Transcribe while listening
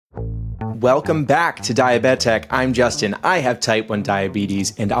Welcome back to Diabetech. I'm Justin. I have type 1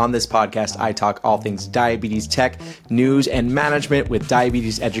 diabetes, and on this podcast, I talk all things diabetes tech, news, and management with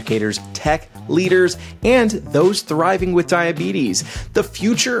diabetes educators, tech leaders, and those thriving with diabetes. The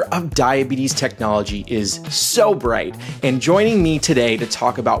future of diabetes technology is so bright, and joining me today to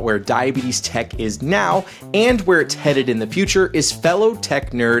talk about where diabetes tech is now and where it's headed in the future is fellow tech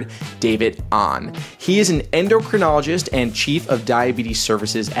nerd David Ahn. He is an endocrinologist and chief of diabetes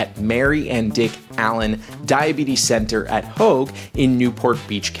services at Mary and Dick Allen Diabetes Center at Hoag in Newport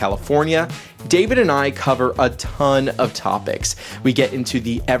Beach, California. David and I cover a ton of topics. We get into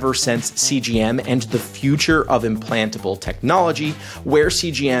the Eversense CGM and the future of implantable technology, where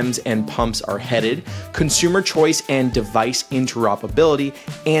CGMs and pumps are headed, consumer choice and device interoperability,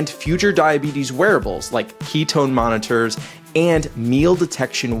 and future diabetes wearables like ketone monitors and meal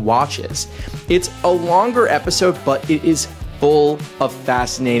detection watches. It's a longer episode, but it is full of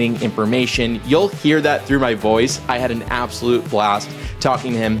fascinating information. You'll hear that through my voice. I had an absolute blast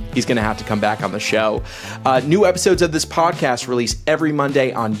talking to him. He's going to have to come back on the show. New episodes of this podcast release every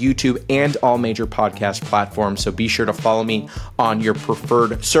Monday on YouTube and all major podcast platforms, so be sure to follow me on your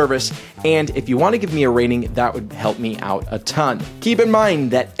preferred service. And if you want to give me a rating, that would help me out a ton. Keep in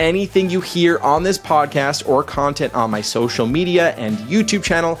mind that anything you hear on this podcast or content on my social media and YouTube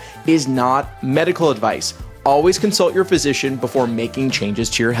channel is not medical advice. Always consult your physician before making changes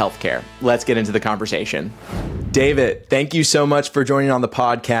to your healthcare. Let's get into the conversation. David, thank you so much for joining on the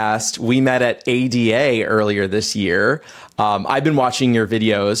podcast. We met at ADA earlier this year. I've been watching your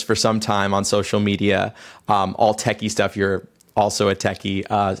videos for some time on social media, all techie stuff. You're also a techie,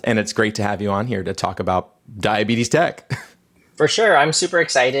 and it's great to have you on here to talk about diabetes tech. For sure. I'm super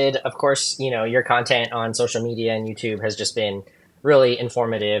excited. Of course, your content on social media and YouTube has just been really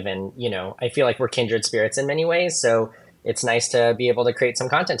informative, and I feel like we're kindred spirits in many ways, so it's nice to be able to create some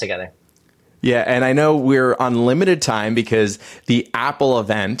content together. Yeah, and I know we're on limited time because the Apple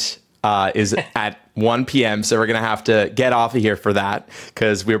event is at 1 p.m., so we're going to have to get off of here for that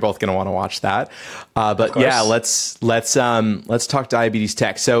because we're both going to want to watch that. But yeah, let's talk diabetes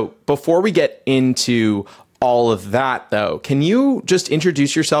tech. So before we get into all of that, though, can you just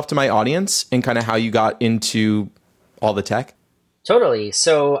introduce yourself to my audience and kind of how you got into all the tech? Totally.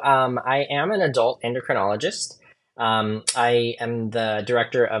 So I am an adult endocrinologist. I am the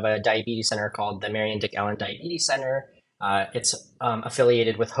director of a diabetes center called the Mary and Dick Allen Diabetes Center. It's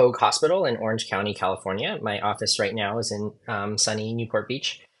affiliated with Hoag Hospital in Orange County, California. My office right now is in sunny Newport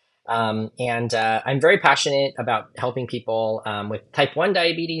Beach. And I'm very passionate about helping people with type 1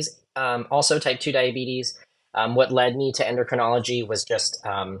 diabetes, also type 2 diabetes. What led me to endocrinology was just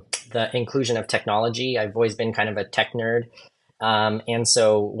the inclusion of technology. I've always been kind of a tech nerd. And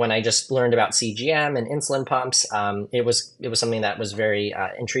so when I just learned about CGM and insulin pumps, it was something that was very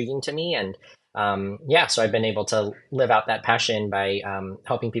intriguing to me. And so I've been able to live out that passion by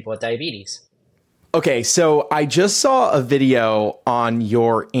helping people with diabetes. Okay, so I just saw a video on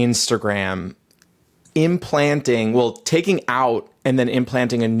your Instagram taking out and then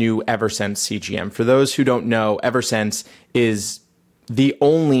implanting a new Eversense CGM. For those who don't know, Eversense is the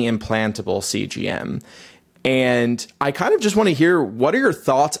only implantable CGM. And I kind of just want to hear, what are your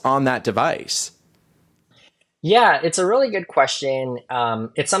thoughts on that device? Yeah, it's a really good question.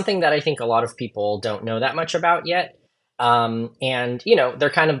 It's something that I think a lot of people don't know that much about yet. And they're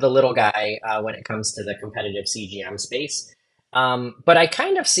kind of the little guy when it comes to the competitive CGM space. But I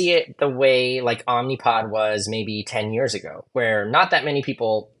kind of see it the way like Omnipod was maybe 10 years ago, where not that many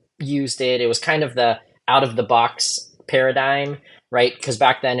people used it. It was kind of the out of the box paradigm, right? Because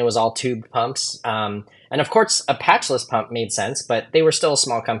back then it was all tube pumps. And of course, a patchless pump made sense, but they were still a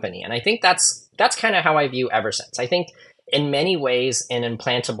small company. And I think that's kind of how I view Eversense. I think in many ways, an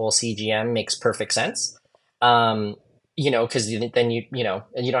implantable CGM makes perfect sense. Because then you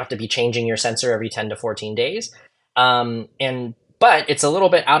don't have to be changing your sensor every 10 to 14 days. But it's a little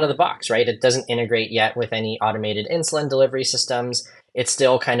bit out of the box, right? It doesn't integrate yet with any automated insulin delivery systems. It's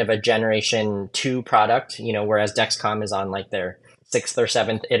still kind of a generation 2 product, whereas Dexcom is on like their 6th or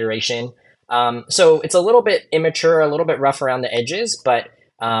 7th iteration. So it's a little bit immature, a little bit rough around the edges, but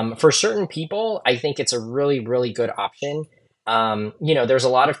for certain people, I think it's a really, really good option. There's a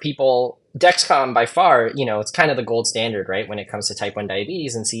lot of people, Dexcom by far, it's kind of the gold standard, right, when it comes to type 1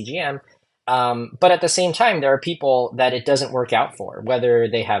 diabetes and CGM. But at the same time, there are people that it doesn't work out for, whether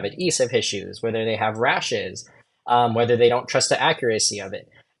they have adhesive issues, whether they have rashes, whether they don't trust the accuracy of it.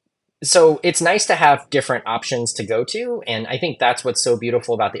 So it's nice to have different options to go to. And I think that's what's so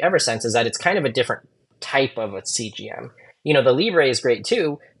beautiful about the Eversense is that it's kind of a different type of a CGM. The Libre is great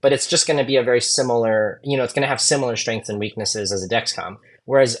too, but it's just going to be a very similar, it's going to have similar strengths and weaknesses as a Dexcom.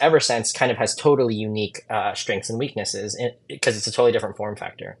 whereas Eversense kind of has totally unique strengths and weaknesses because it's a totally different form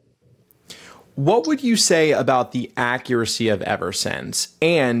factor. What would you say about the accuracy of Eversense?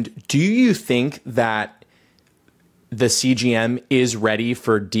 And do you think that the CGM is ready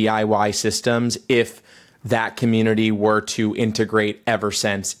for DIY systems if that community were to integrate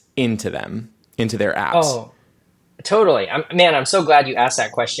Eversense into their apps? Oh, totally. I'm so glad you asked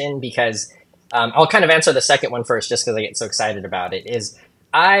that question because I'll kind of answer the second one first just because I get so excited about it. Is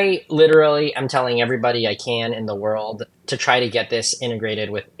I literally am telling everybody I can in the world to try to get this integrated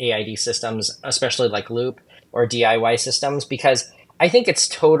with AID systems, especially like Loop or DIY systems, because I think it's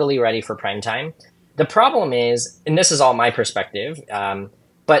totally ready for prime time. The problem is, and this is all my perspective,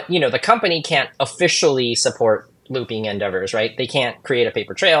 but the company can't officially support looping endeavors, right? They can't create a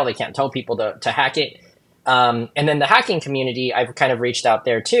paper trail. They can't tell people to hack it. And then the hacking community, I've kind of reached out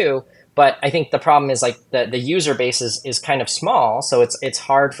there too. But I think the problem is like the user base is kind of small. So it's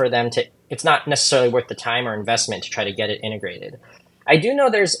hard for them it's not necessarily worth the time or investment to try to get it integrated. I do know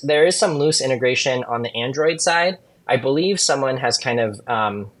there is some loose integration on the Android side. I believe someone has kind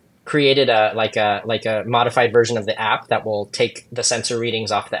of created a modified version of the app that will take the sensor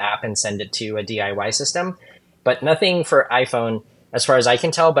readings off the app and send it to a DIY system, but nothing for iPhone as far as I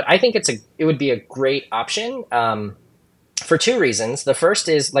can tell. But I think it would be a great option for two reasons. The first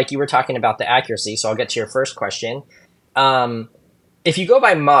is like you were talking about the accuracy, so I'll get to your first question. If you go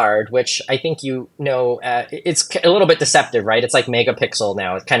by MARD, which I think it's a little bit deceptive, right? It's like megapixel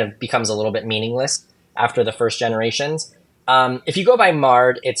now. It kind of becomes a little bit meaningless after the first generations. If you go by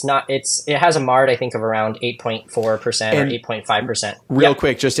MARD, it has a MARD, I think, of around 8.4% or 8.5%. Real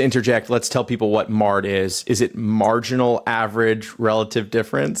quick, just to interject, let's tell people what MARD is. Is it marginal average relative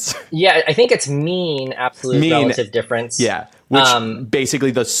difference? Yeah, I think it's mean absolute relative difference. Yeah, which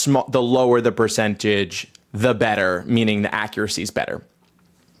basically the lower the percentage, the better, meaning the accuracy is better.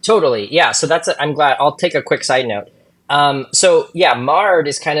 Totally. Yeah. So I'm glad. I'll take a quick side note. So yeah, MARD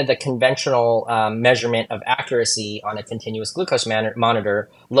is kind of the conventional measurement of accuracy on a continuous glucose monitor.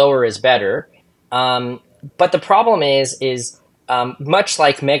 Lower is better. But the problem is much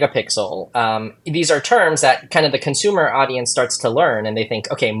like megapixel, these are terms that kind of the consumer audience starts to learn, and they think,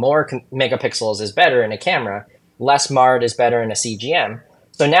 okay, more megapixels is better in a camera, less MARD is better in a CGM.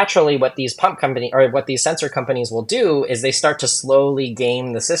 So naturally, what these sensor companies will do is they start to slowly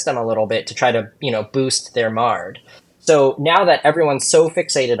game the system a little bit to try to boost their MARD. So now that everyone's so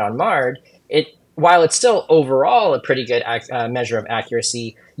fixated on MARD, while it's still overall a pretty good measure of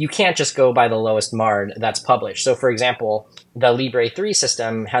accuracy, you can't just go by the lowest MARD that's published. So for example, the Libre 3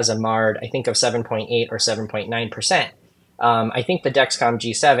 system has a MARD, I think, of 7.8 or 7.9%. I think the Dexcom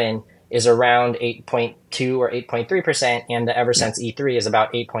G7 is around 8.2 or 8.3%, and the Eversense E3 is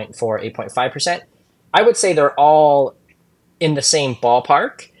about 8.4, 8.5%. I would say they're all in the same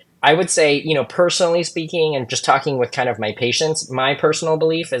ballpark. I would say, personally speaking, and just talking with kind of my patients, my personal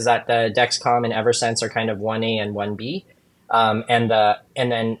belief is that the Dexcom and Eversense are kind of 1A and 1B.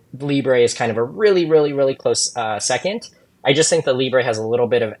 And then Libre is kind of a really, really, really close second. I just think the Libre has a little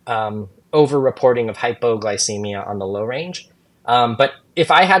bit of over-reporting of hypoglycemia on the low range. But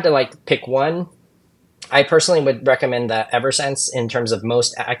if I had to pick one, I personally would recommend the Eversense in terms of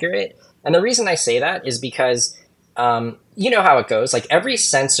most accurate. And the reason I say that is because you know how it goes. Like every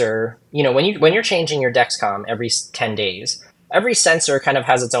sensor, when you're changing your Dexcom every 10 days, every sensor kind of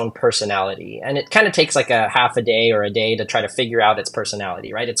has its own personality, and it kind of takes like a half a day or a day to try to figure out its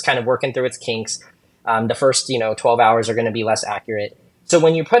personality, right? It's kind of working through its kinks. The first, 12 hours are going to be less accurate. So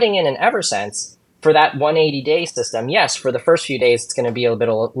when you're putting in an Eversense for that 180-day system, yes, for the first few days, it's going to be a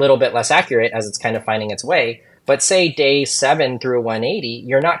little bit less accurate as it's kind of finding its way. But say day 7 through 180,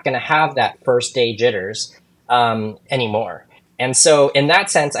 you're not going to have that first day jitters anymore. And so in that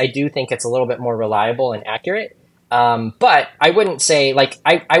sense, I do think it's a little bit more reliable and accurate. But I wouldn't say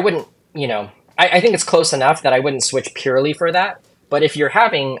I wouldn't, I think it's close enough that I wouldn't switch purely for that. But if you're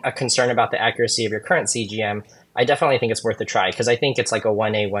having a concern about the accuracy of your current CGM, I definitely think it's worth a try because I think it's like a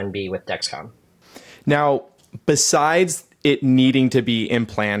 1A, 1B with Dexcom. Now, besides it needing to be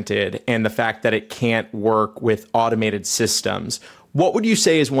implanted and the fact that it can't work with automated systems, what would you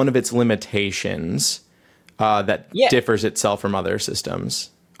say is one of its limitations that differs itself from other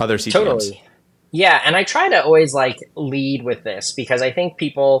systems, other CGMs? Totally. Yeah, and I try to always lead with this because I think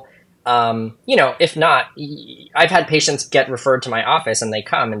people, if not, I've had patients get referred to my office and they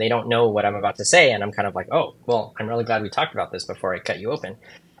come and they don't know what I'm about to say. And I'm kind of like, oh, well, I'm really glad we talked about this before I cut you open.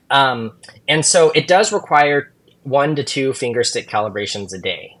 And so it does require 1 to 2 finger stick calibrations a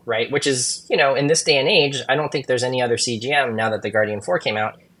day, right? Which is, in this day and age, I don't think there's any other CGM now that the Guardian 4 came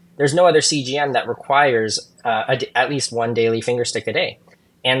out. There's no other CGM that requires at least 1 daily finger stick a day.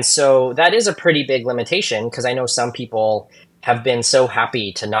 And so that is a pretty big limitation because I know some people have been so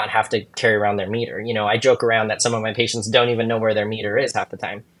happy to not have to carry around their meter. I joke around that some of my patients don't even know where their meter is half the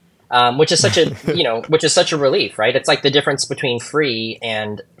time, which is such a which is such a relief, right? It's like the difference between free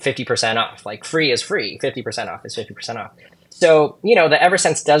and 50% off. Like free is free, 50% off is 50% off. So the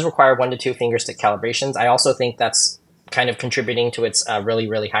Eversense does require 1 to 2 finger stick calibrations. I also think that's kind of contributing to its really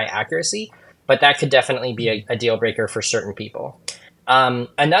really high accuracy, but that could definitely be a deal breaker for certain people.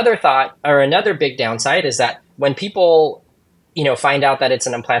 Another thought or another big downside is that when people find out that it's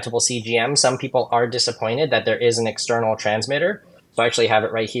an implantable CGM, some people are disappointed that there is an external transmitter. So I actually have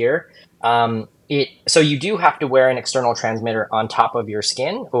it right here. So you do have to wear an external transmitter on top of your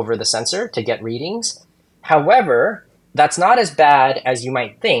skin over the sensor to get readings. However, that's not as bad as you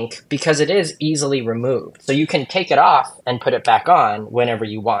might think because it is easily removed. So you can take it off and put it back on whenever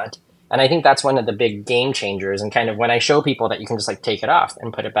you want. And I think that's one of the big game changers. And kind of when I show people that you can just like take it off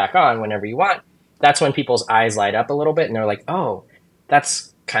and put it back on whenever you want, that's when people's eyes light up a little bit and they're like, oh,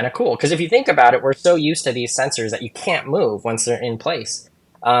 that's kind of cool. Because if you think about it, we're so used to these sensors that you can't move once they're in place,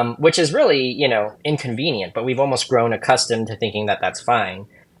 which is really, inconvenient. But we've almost grown accustomed to thinking that that's fine.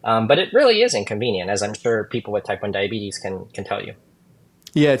 But it really is inconvenient, as I'm sure people with type 1 diabetes can tell you.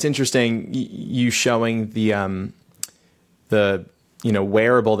 Yeah, it's interesting you showing the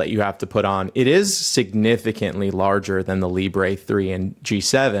wearable that you have to put on. It is significantly larger than the Libre 3 and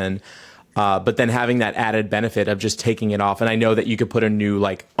G7. But then having that added benefit of just taking it off. And I know that you could put a new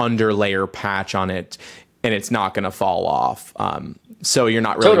like underlayer patch on it and it's not going to fall off. So you're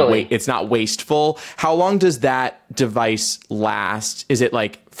not really, Totally. it's not wasteful. How long does that device last? Is it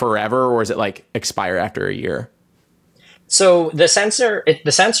like forever or is it like expire after a year? So the sensor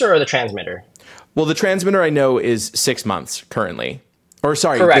or the transmitter? Well, the transmitter I know is 6 months currently. Or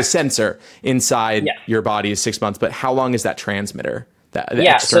sorry, Correct. The sensor inside your body is 6 months. But how long is that transmitter, the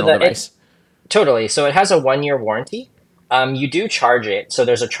external device? Totally. So it has a 1-year warranty. You do charge it. So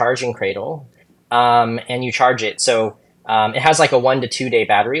there's a charging cradle, and you charge it. So it has like a 1 to 2 day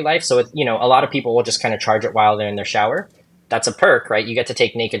battery life. So a lot of people will just kind of charge it while they're in their shower. That's a perk, right? You get to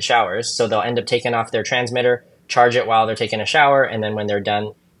take naked showers. So they'll end up taking off their transmitter, charge it while they're taking a shower, and then when they're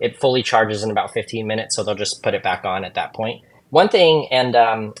done, it fully charges in about 15 minutes. So they'll just put it back on at that point. One thing, and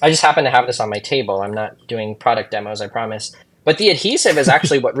I just happen to have this on my table. I'm not doing product demos, I promise. But the adhesive is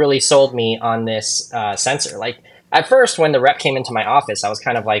actually what really sold me on this sensor. Like at first, when the rep came into my office, I was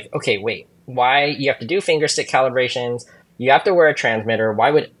kind of like, okay, wait, why you have to do finger stick calibrations? You have to wear a transmitter.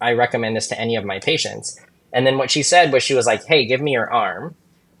 Why would I recommend this to any of my patients? And then what she said was she was like, hey, give me your arm.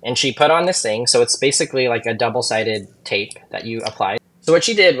 And she put on this thing. So it's basically like a double-sided tape that you apply. So what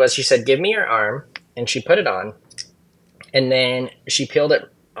she did was she said, give me your arm. And she put it on. And then she peeled it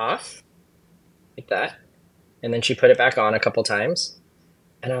off like that. And then she put it back on a couple times.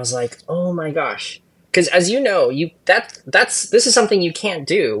 And I was like, oh my gosh. Because as you know, this is something you can't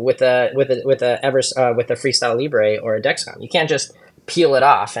do with a Freestyle Libre or a Dexcom. You can't just peel it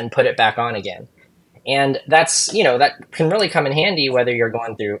off and put it back on again. And that's, that can really come in handy whether you're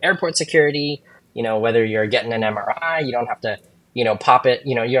going through airport security, whether you're getting an MRI, you don't have to, pop it,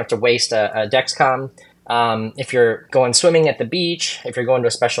 you don't have to waste a Dexcom. If you're going swimming at the beach, if you're going to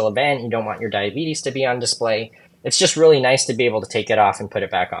a special event, you don't want your diabetes to be on display. It's just really nice to be able to take it off and put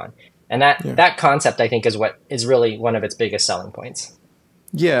it back on. And that concept, I think, is what is really one of its biggest selling points.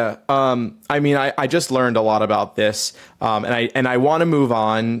 Yeah. I mean, I just learned a lot about this, and I want to move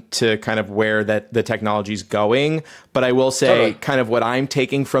on to kind of where that the technology is going. But I will say kind of what I'm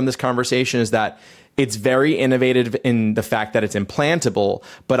taking from this conversation is that it's very innovative in the fact that it's implantable,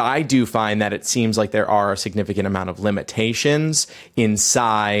 but I do find that it seems like there are a significant amount of limitations in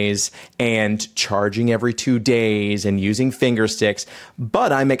size and charging every 2 days and using finger sticks.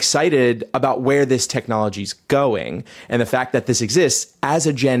 But I'm excited about where this technology is going and the fact that this exists as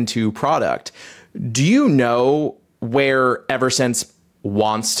a Gen 2 product. Do you know where Eversense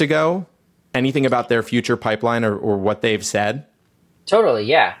wants to go? Anything about their future pipeline or what they've said? Totally,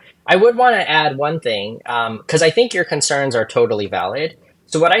 yeah. I would want to add one thing, because I think your concerns are totally valid.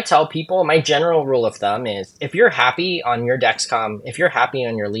 So what I tell people, my general rule of thumb is if you're happy on your Dexcom, if you're happy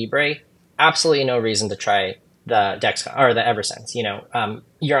on your Libre, absolutely no reason to try the Dexcom or the Eversense.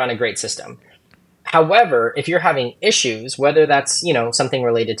 You're on a great system. However, if you're having issues, whether that's, something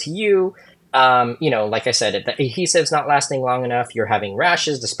related to you, like I said, the adhesive's not lasting long enough, you're having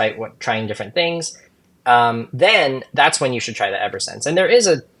rashes despite trying different things, then that's when you should try the Eversense. And there is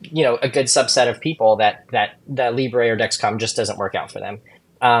a good subset of people that the Libre or Dexcom just doesn't work out for them.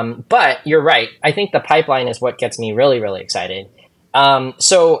 But you're right. I think the pipeline is what gets me really, really excited. And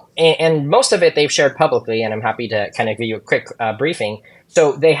most of it they've shared publicly, and I'm happy to kind of give you a quick briefing.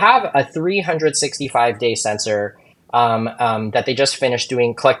 So they have a 365-day sensor that they just finished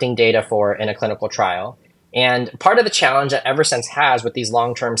collecting data for in a clinical trial. And part of the challenge that Eversense has with these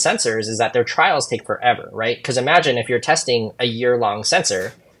long-term sensors is that their trials take forever, right? Because imagine if you're testing a year-long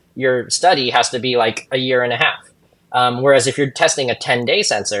sensor, your study has to be like a year and a half. Whereas if you're testing a 10-day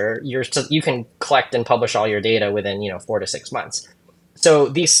sensor, you can collect and publish all your data within 4 to 6 months. So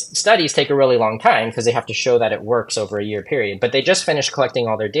these studies take a really long time because they have to show that it works over a year period. But they just finished collecting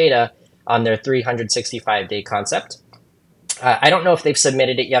all their data on their 365-day concept. I don't know if they've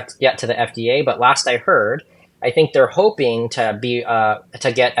submitted it yet to the FDA, but last I heard, I think they're hoping to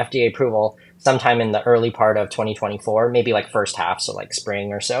get FDA approval sometime in the early part of 2024, maybe like first half, so like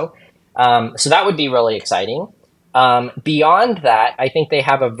spring or so. So that would be really exciting. Beyond that, I think they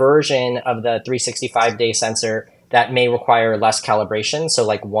have a version of the 365-day sensor that may require less calibration, so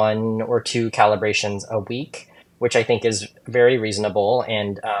like 1 or 2 calibrations a week, which I think is very reasonable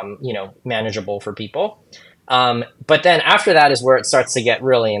and manageable for people. But then after that is where it starts to get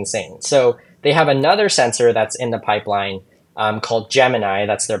really insane. So they have another sensor that's in the pipeline called Gemini.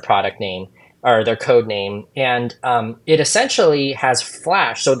 That's their product name or their code name. And it essentially has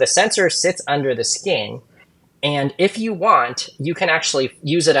flash. So the sensor sits under the skin. And if you want, you can actually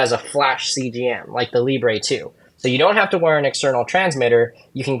use it as a flash CGM, like the Libre 2. So you don't have to wear an external transmitter.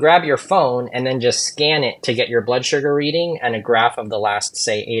 You can grab your phone and then just scan it to get your blood sugar reading and a graph of the last,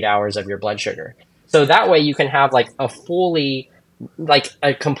 say, 8 hours of your blood sugar. So that way you can have like a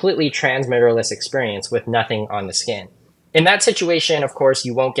completely transmitterless experience with nothing on the skin. In that situation, of course,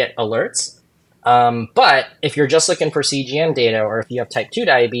 you won't get alerts. But if you're just looking for CGM data, or if you have type 2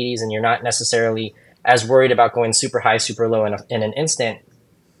 diabetes and you're not necessarily as worried about going super high, super low in an instant,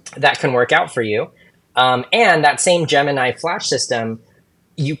 that can work out for you. And that same Gemini flash system,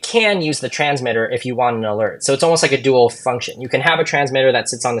 you can use the transmitter if you want an alert. So it's almost like a dual function. You can have a transmitter that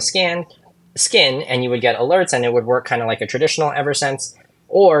sits on the skin and you would get alerts and it would work kind of like a traditional Eversense,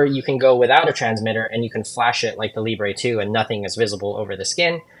 or you can go without a transmitter and you can flash it like the Libre 2 and nothing is visible over the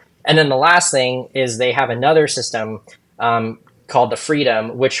skin. And then the last thing is they have another system called the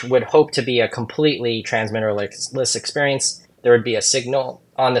Freedom, which would hope to be a completely transmitterless experience. There would be a signal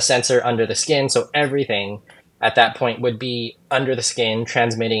on the sensor under the skin, so everything at that point would be under the skin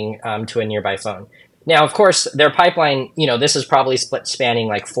transmitting to a nearby phone. Now, of course, their pipeline, this is probably spanning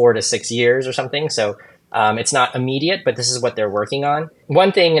like 4 to 6 years or something, so it's not immediate, but this is what they're working on.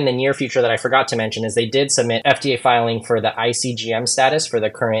 One thing in the near future that I forgot to mention is they did submit FDA filing for the iCGM status for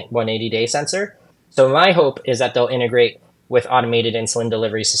the current 180-day sensor. So my hope is that they'll integrate with automated insulin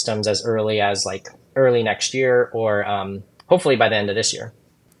delivery systems as early as like early next year or hopefully by the end of this year.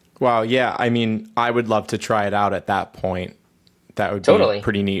 Wow. Yeah. I mean, I would love to try it out at that point. That would be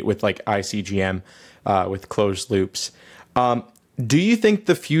pretty neat with like iCGM with closed loops. Do you think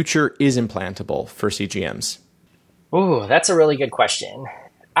the future is implantable for CGMs? Ooh, that's a really good question.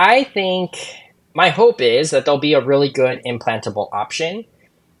 I think my hope is that there'll be a really good implantable option.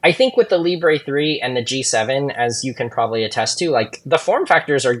 I think with the Libre 3 and the G7, as you can probably attest to, like the form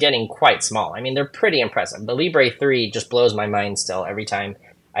factors are getting quite small. I mean, they're pretty impressive. The Libre 3 just blows my mind still every time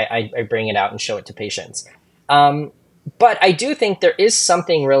I bring it out and show it to patients. But I do think there is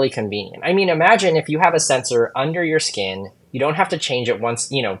something really convenient. I mean, imagine if you have a sensor under your skin, you don't have to change it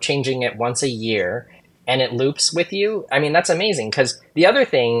changing it once a year, and it loops with you. I mean, that's amazing. Because the other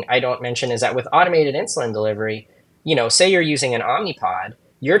thing I don't mention is that with automated insulin delivery, say you're using an Omnipod,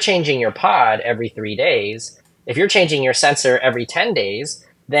 you're changing your pod every 3 days. If you're changing your sensor every 10 days,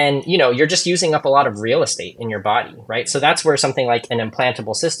 then, you're just using up a lot of real estate in your body, right? So that's where something like an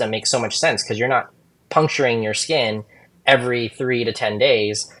implantable system makes so much sense because you're not puncturing your skin every 3 to 10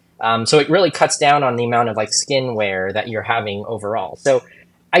 days. So it really cuts down on the amount of like skin wear that you're having overall. So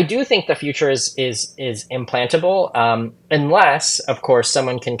I do think the future is implantable, unless, of course,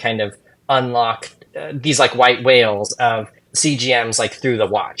 someone can kind of unlock these like white whales of CGMs like through the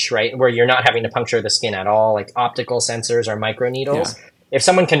watch, right? Where you're not having to puncture the skin at all, like optical sensors or microneedles. Yeah. If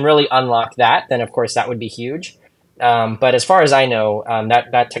someone can really unlock that, then of course that would be huge. But as far as I know,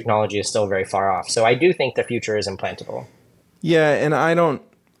 that technology is still very far off. So I do think the future is implantable. Yeah, and I don't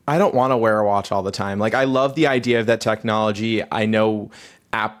want to wear a watch all the time. Like I love the idea of that technology. I know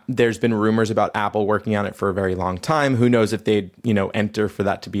there's been rumors about Apple working on it for a very long time. Who knows if they'd, enter for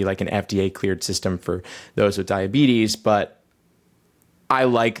that to be like an FDA cleared system for those with diabetes, but I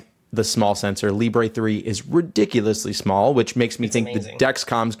like the small sensor. Libre 3 is ridiculously small, which makes me think amazing. The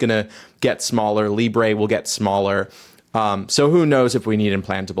Dexcom's going to get smaller. Libre will get smaller. So who knows if we need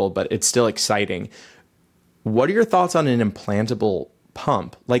implantable, but it's still exciting. What are your thoughts on an implantable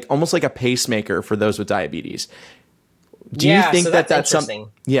pump? Like almost like a pacemaker for those with diabetes. Do you think so that that's that's something?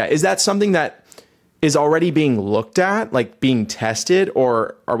 interesting. Yeah, is that something that is already being looked at, like being tested,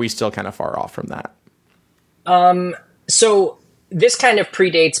 or are we still kind of far off from that? So this kind of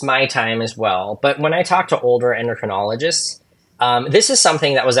predates my time as well, but when I talk to older endocrinologists, this is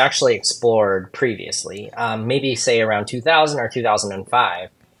something that was actually explored previously, maybe say around 2000 or 2005.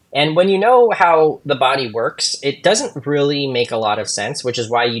 And when you know how the body works, it doesn't really make a lot of sense, which is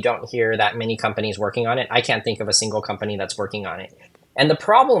why you don't hear that many companies working on it. I can't think of a single company that's working on it. And the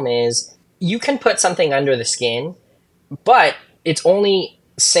problem is you can put something under the skin, but it's only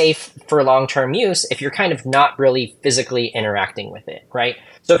safe for long-term use if you're kind of not really physically interacting with it, right?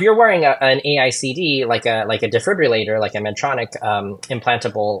 So if you're wearing an AICD, like a defibrillator, like a Medtronic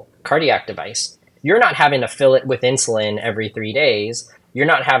implantable cardiac device, you're not having to fill it with insulin every 3 days. You're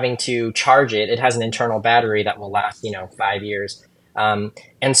not having to charge it. It has an internal battery that will last, 5 years.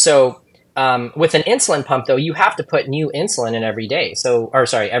 And so with an insulin pump, though, you have to put new insulin in every day.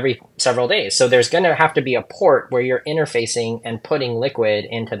 Every several days. So there's going to have to be a port where you're interfacing and putting liquid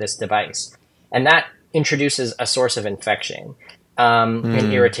into this device. And that introduces a source of infection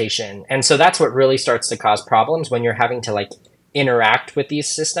and irritation. And so that's what really starts to cause problems when you're having to interact with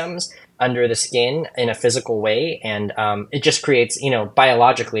these systems under the skin in a physical way. And it just creates,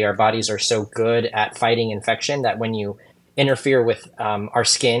 biologically, our bodies are so good at fighting infection that when you interfere with our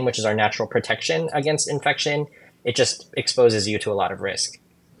skin, which is our natural protection against infection, it just exposes you to a lot of risk.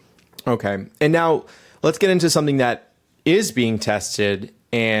 Okay. And now let's get into something that is being tested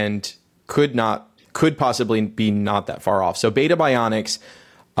and could possibly be not that far off. So Beta Bionics,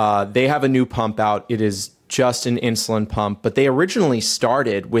 they have a new pump out. It is just an insulin pump, but they originally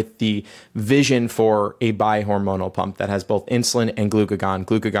started with the vision for a bihormonal pump that has both insulin and glucagon.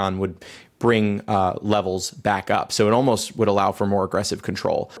 Glucagon would bring levels back up. So it almost would allow for more aggressive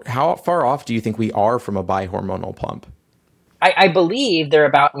control. How far off do you think we are from a bihormonal pump? I believe they're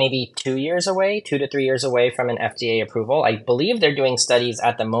about maybe 2 years away, 2 to 3 years away from an FDA approval. I believe they're doing studies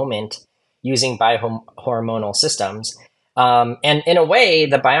at the moment using bihormonal systems. And in a way,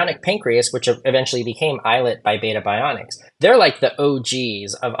 the bionic pancreas, which eventually became iLet by Beta Bionics, they're like the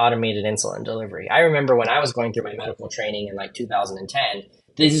OGs of automated insulin delivery. I remember when I was going through my medical training in 2010,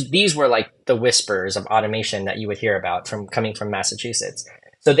 these were like the whispers of automation that you would hear about coming from Massachusetts.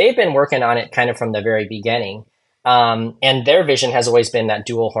 So they've been working on it kind of from the very beginning. And their vision has always been that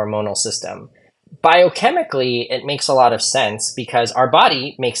dual hormonal system. Biochemically, it makes a lot of sense because our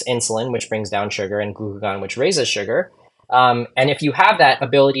body makes insulin, which brings down sugar, and glucagon, which raises sugar. And if you have that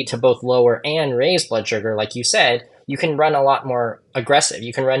ability to both lower and raise blood sugar, like you said, you can run a lot more aggressive.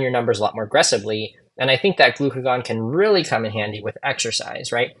 You can run your numbers a lot more aggressively. And I think that glucagon can really come in handy with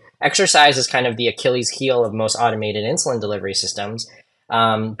exercise, right? Exercise is kind of the Achilles heel of most automated insulin delivery systems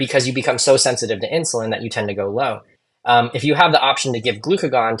because you become so sensitive to insulin that you tend to go low. If you have the option to give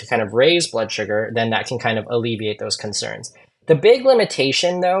glucagon to kind of raise blood sugar, then that can kind of alleviate those concerns. The big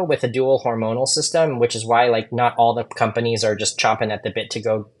limitation, though, with a dual hormonal system, which is why not all the companies are just chomping at the bit to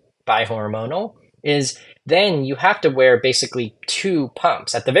go bihormonal, is then you have to wear basically two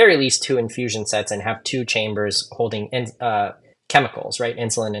pumps, at the very least two infusion sets, and have two chambers holding chemicals, right?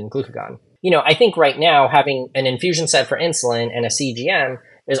 Insulin and glucagon. I think right now having an infusion set for insulin and a CGM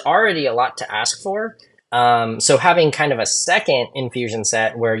is already a lot to ask for. So having kind of a second infusion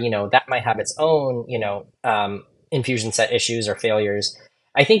set where, that might have its own, infusion set issues or failures,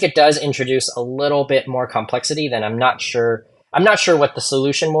 I think it does introduce a little bit more complexity than I'm not sure what the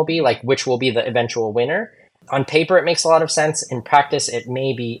solution will be, which will be the eventual winner. On paper, it makes a lot of sense. In practice, it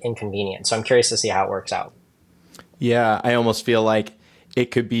may be inconvenient. So I'm curious to see how it works out. Yeah, I almost feel like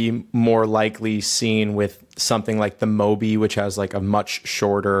it could be more likely seen with something like the Mobi, which has a much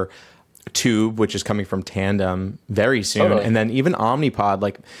shorter tube, which is coming from Tandem very soon. Totally. And then even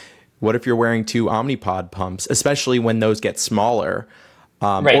Omnipod, what if you're wearing two Omnipod pumps, especially when those get smaller,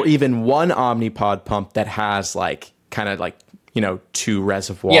 right. Or even one Omnipod pump that has two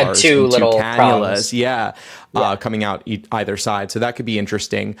reservoirs, two little cannulas, coming out either side. So that could be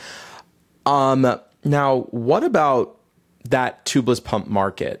interesting. Now, what about that tubeless pump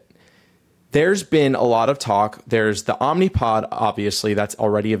market? There's been a lot of talk. There's the Omnipod, obviously, that's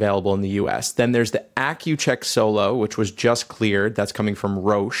already available in the US. Then there's the Accu-Chek Solo, which was just cleared. That's coming from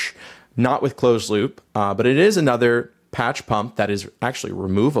Roche, not with closed loop, but it is another patch pump that is actually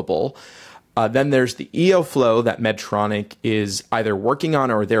removable. Then there's the EOFlow that Medtronic is either working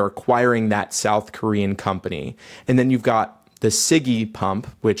on or they're acquiring that South Korean company. And then you've got the Sigi pump,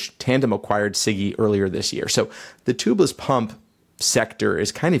 which Tandem acquired Sigi earlier this year. So the tubeless pump sector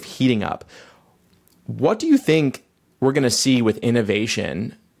is kind of heating up. What do you think we're going to see with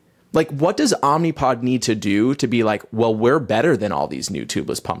innovation Like, what does Omnipod need to do to be like, well, we're better than all these new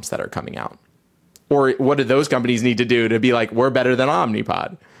tubeless pumps that are coming out? Or what do those companies need to do to be like, we're better than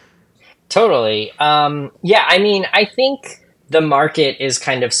Omnipod? Totally. Yeah, I mean, I think the market is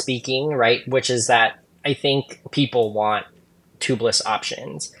kind of speaking, right? Which is that I think people want tubeless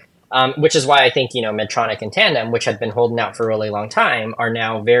options, which is why I think, Medtronic and Tandem, which had been holding out for a really long time, are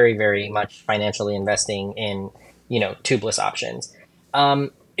now very, very much financially investing in, tubeless options.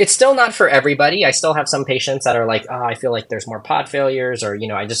 It's still not for everybody. I still have some patients that are like, oh, I feel like there's more pod failures, or,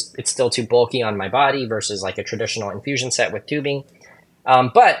 it's still too bulky on my body versus like a traditional infusion set with tubing.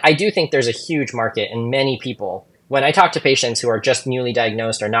 But I do think there's a huge market, and many people, when I talk to patients who are just newly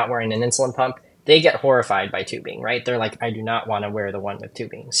diagnosed or not wearing an insulin pump, they get horrified by tubing, right? They're like, I do not want to wear the one with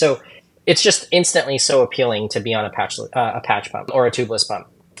tubing. So it's just instantly so appealing to be on a patch pump or a tubeless pump.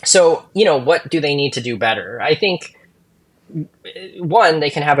 So, what do they need to do better? I think one, they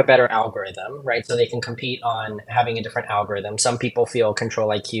can have a better algorithm, right? So they can compete on having a different algorithm. Some people feel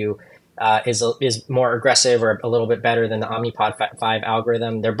Control-IQ is more aggressive or a little bit better than the Omnipod 5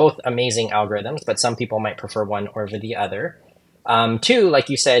 algorithm. They're both amazing algorithms, but some people might prefer one over the other. Two, like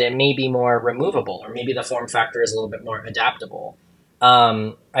you said, it may be more removable, or maybe the form factor is a little bit more adaptable.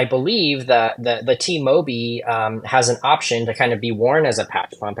 I believe that the T-Mobi has an option to kind of be worn as a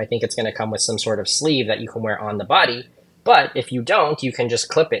patch pump. I think it's going to come with some sort of sleeve that you can wear on the body. But if you don't, you can just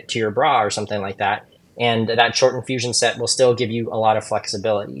clip it to your bra or something like that. And that short infusion set will still give you a lot of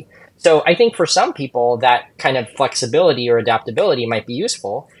flexibility. So I think for some people, that kind of flexibility or adaptability might be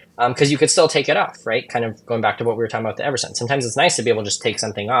useful, because you could still take it off, right? Kind of going back to what we were talking about with the Eversense. Sometimes it's nice to be able to just take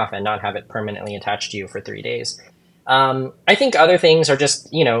something off and not have it permanently attached to you for 3 days. I think other things are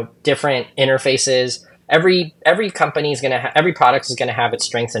just, different interfaces. Every company is going to every product is going to have its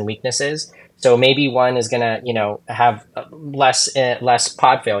strengths and weaknesses. So maybe one is going to, have less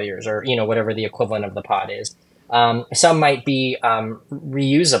pod failures, or, whatever the equivalent of the pod is. Some might be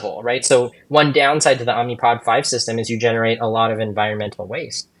reusable, right? So one downside to the Omnipod 5 system is you generate a lot of environmental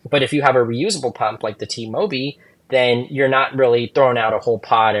waste. But if you have a reusable pump like the T-Mobi, then you're not really throwing out a whole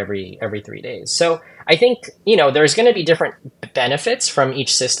pod every 3 days. So I think, there's going to be different benefits from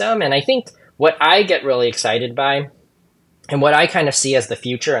each system. And I think what I get really excited by, and what I kind of see as the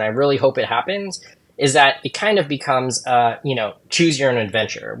future, and I really hope it happens, is that it kind of becomes, choose your own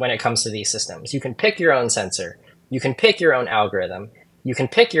adventure when it comes to these systems. You can pick your own sensor. You can pick your own algorithm. You can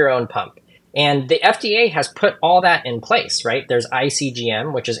pick your own pump. And the FDA has put all that in place, right? There's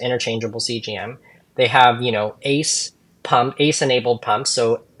iCGM, which is interchangeable CGM. They have, ACE-enabled pumps,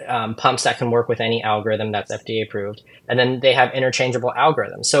 so pumps that can work with any algorithm that's FDA approved. And then they have interchangeable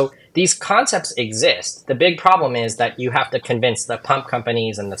algorithms. So these concepts exist. The big problem is that you have to convince the pump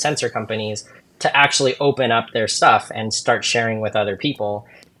companies and the sensor companies to actually open up their stuff and start sharing with other people.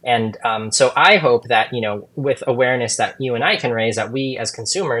 And so I hope that, with awareness that you and I can raise, that we as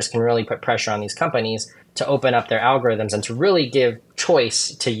consumers can really put pressure on these companies to open up their algorithms and to really give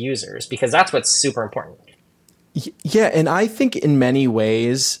choice to users, because that's what's super important. Yeah, and I think in many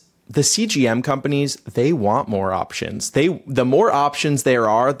ways, the CGM companies, they want more options. The more options there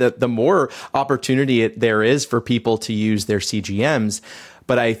are, the more opportunity there is for people to use their CGMs.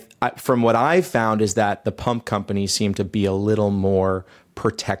 But I from what I've found is that the pump companies seem to be a little more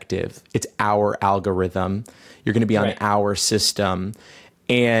protective. It's our algorithm. You're going to be on our system.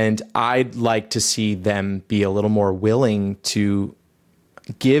 And I'd like to see them be a little more willing to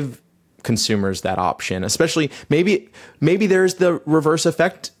give consumers that option, especially maybe there's the reverse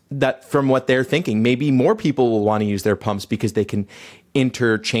effect that from what they're thinking. Maybe more people will want to use their pumps because they can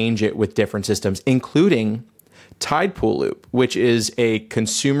interchange it with different systems, including Tidepool Loop, which is a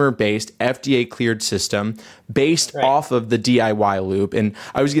consumer-based, FDA-cleared system based off of the DIY loop. And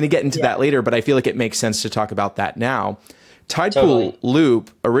I was going to get into that later, but I feel like it makes sense to talk about that now. Tidepool Loop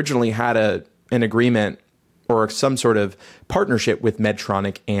originally had an agreement or some sort of partnership with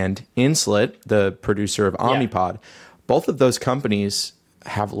Medtronic and Insulet, the producer of Omnipod. Both of those companies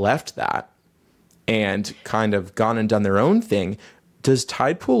have left that and kind of gone and done their own thing. Does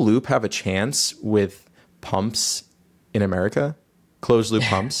Tidepool Loop have a chance with pumps in America? Closed loop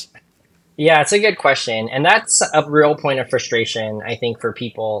pumps? Yeah, it's a good question. And that's a real point of frustration, I think, for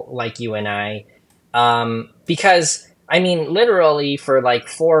people like you and I. Because, I mean, literally for like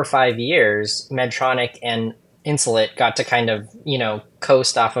 4 or 5 years, Medtronic and Insulet got to kind of,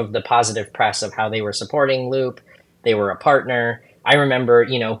 coast off of the positive press of how they were supporting Loop. They were a partner. I remember,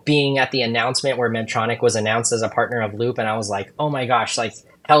 being at the announcement where Medtronic was announced as a partner of Loop, and I was like, oh my gosh, like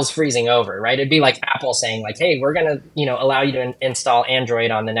hell's freezing over, right? It'd be like Apple saying like, hey, we're going to, allow you to install Android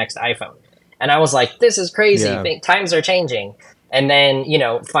on the next iPhone. And I was like, this is crazy. Yeah. Times are changing. And then,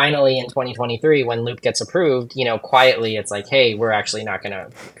 finally in 2023, when Loop gets approved, quietly it's like, hey, we're actually not going to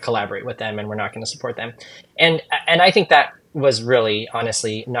collaborate with them and we're not going to support them. And I think that was really,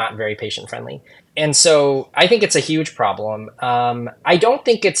 honestly, not very patient friendly. And so I think it's a huge problem. I don't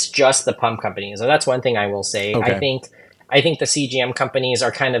think it's just the pump companies. So that's one thing I will say. Okay. I think the CGM companies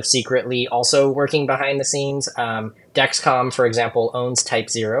are kind of secretly also working behind the scenes. Dexcom, for example, owns Type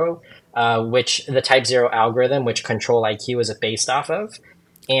Zero, which the Type Zero algorithm, which Control IQ is based off of,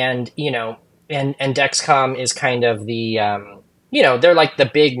 and and Dexcom is kind of the they're like the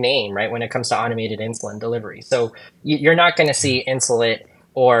big name, right, when it comes to automated insulin delivery. So you're not going to see Insulet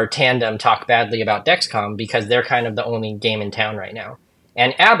or Tandem talk badly about Dexcom because they're kind of the only game in town right now.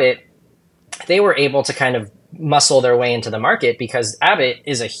 And Abbott, they were able to kind of muscle their way into the market because Abbott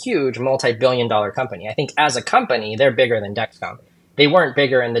is a huge multi-billion-dollar company. I think as a company, they're bigger than Dexcom. They weren't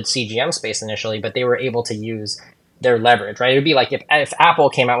bigger in the CGM space initially, but they were able to use their leverage, right? It would be like if Apple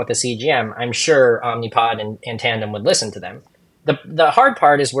came out with a CGM, I'm sure Omnipod and Tandem would listen to them. The hard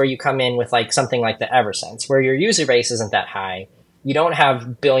part is where you come in with like something like the Eversense, where your user base isn't that high. You don't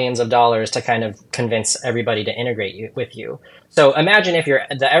have billions of dollars to kind of convince everybody to integrate with you. So imagine if you're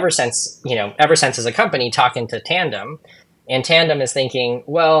the Eversense, Eversense is a company talking to Tandem, and Tandem is thinking,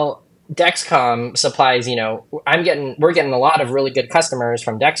 well, Dexcom supplies, we're getting a lot of really good customers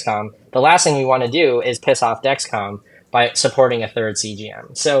from Dexcom. The last thing we want to do is piss off Dexcom by supporting a third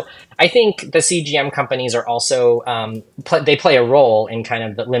CGM. So I think the CGM companies are also, they play a role in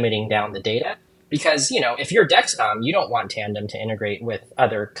kind of limiting down the data. Because, if you're Dexcom, you don't want Tandem to integrate with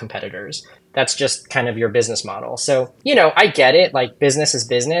other competitors. That's just kind of your business model. So, I get it, like business is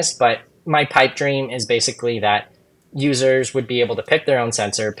business, but my pipe dream is basically that users would be able to pick their own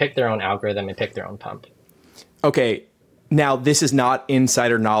sensor, pick their own algorithm, and pick their own pump. Okay. Now, this is not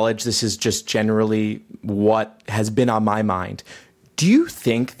insider knowledge. This is just generally what has been on my mind. Do you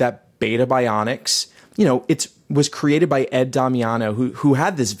think that Beta Bionics, it was created by Ed Damiano, who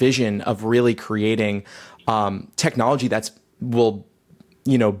had this vision of really creating technology that's will,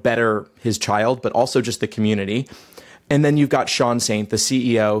 better his child, but also just the community. And then you've got Sean Saint, the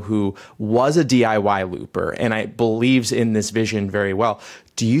CEO, who was a DIY looper and I believes in this vision very well.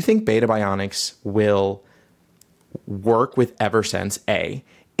 Do you think Beta Bionics will work with Eversense, A?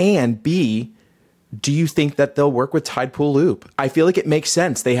 And B, do you think that they'll work with Tidepool Loop? I feel like it makes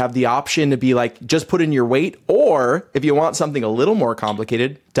sense. They have the option to be like, just put in your weight, or if you want something a little more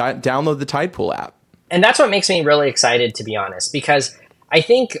complicated, download the Tidepool app. And that's what makes me really excited, to be honest, because I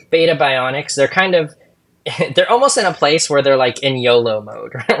think Beta Bionics, they're almost in a place where they're like in YOLO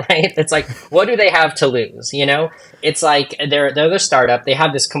mode, right? It's like, what do they have to lose? It's like they're the startup. They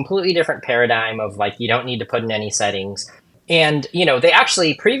have this completely different paradigm of like, you don't need to put in any settings. And, they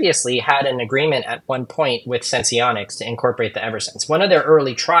actually previously had an agreement at one point with Senseonics to incorporate the Eversense. One of their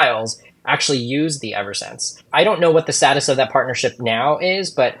early trials actually used the Eversense. I don't know what the status of that partnership now is,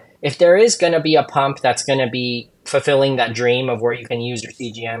 but if there is going to be a pump that's going to be fulfilling that dream of where you can use your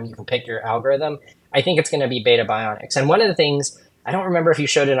CGM, you can pick your algorithm, I think it's going to be Beta Bionics. And one of the things, I don't remember if you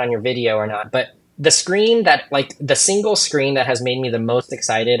showed it on your video or not, but the single screen that has made me the most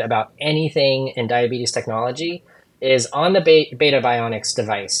excited about anything in diabetes technology is on the Beta Bionics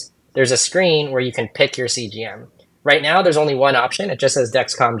device. There's a screen where you can pick your CGM. Right now, there's only one option. It just says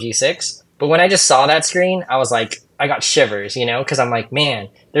Dexcom G6. But when I just saw that screen, I was like, I got shivers, because I'm like, man,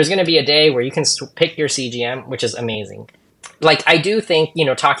 there's going to be a day where you can pick your CGM, which is amazing. Like, I do think,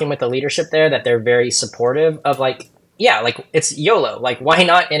 talking with the leadership there, that they're very supportive of like, yeah, like it's YOLO. Like, why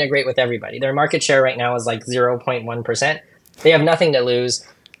not integrate with everybody? Their market share right now is like 0.1%. They have nothing to lose.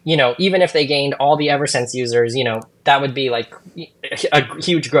 Even if they gained all the Eversense users, that would be like a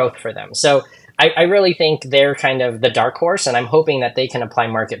huge growth for them. So I really think they're kind of the dark horse, and I'm hoping that they can apply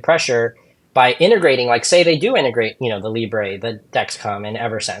market pressure by integrating, like say they do integrate, the Libre, the Dexcom, and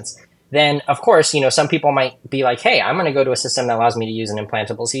Eversense. Then, of course, some people might be like, hey, I'm going to go to a system that allows me to use an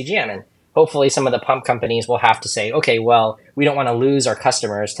implantable CGM. And hopefully some of the pump companies will have to say, okay, well, we don't want to lose our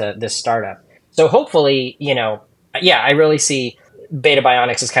customers to this startup. So hopefully, I really see Beta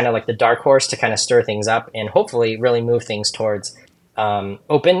Bionics as kind of like the dark horse to kind of stir things up and hopefully really move things towards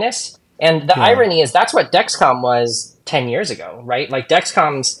openness. And the irony is that's what Dexcom was 10 years ago, right? Like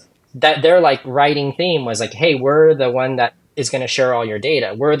Dexcom's, that their like writing theme was like, hey, we're the one that is going to share all your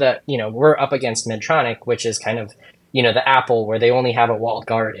data. We're up against Medtronic, which is kind of, the Apple where they only have a walled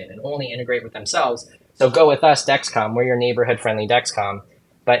garden and only integrate with themselves. So go with us, Dexcom. We're your neighborhood friendly Dexcom.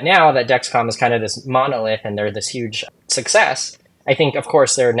 But now that Dexcom is kind of this monolith and they're this huge success, I think, of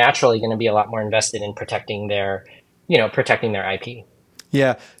course, they're naturally going to be a lot more invested in protecting their IP.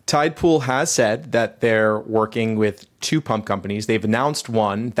 Yeah, Tide Pool has said that they're working with two pump companies. They've announced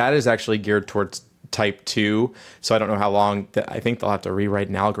one that is actually geared towards type 2. So I don't know how long I think they'll have to rewrite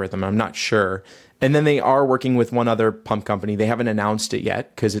an algorithm. I'm not sure. And then they are working with one other pump company. They haven't announced it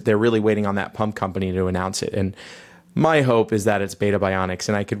yet because they're really waiting on that pump company to announce it. And my hope is that it's Beta Bionics,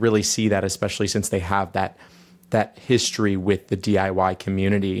 and I could really see that, especially since they have that history with the DIY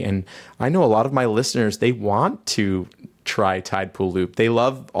community. And I know a lot of my listeners, they want to try Tide Pool Loop. They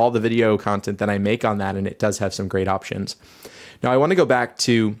love all the video content that I make on that, and it does have some great options. Now, I want to go back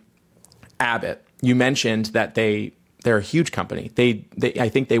to Abbott. You mentioned that they're a huge company. They I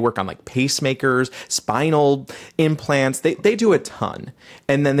think they work on like pacemakers, spinal implants. They do a ton.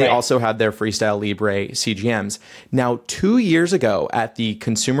 And then they also had their Freestyle Libre CGMs. Now, 2 years ago at the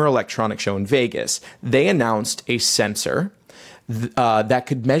Consumer Electronics Show in Vegas, they announced a sensor that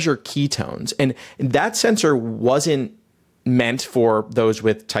could measure ketones. And that sensor wasn't meant for those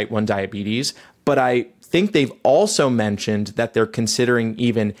with type 1 diabetes, but I think they've also mentioned that they're considering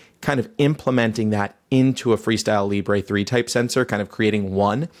even kind of implementing that into a Freestyle Libre 3 type sensor, kind of creating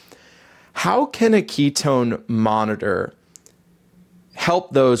one. How can a ketone monitor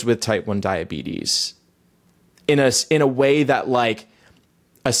help those with type 1 diabetes in a way that like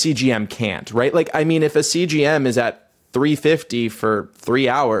a CGM can't, right? Like, I mean, if a CGM is at 350 for 3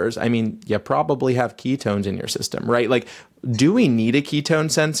 hours, I mean, you probably have ketones in your system, right? Like, do we need a ketone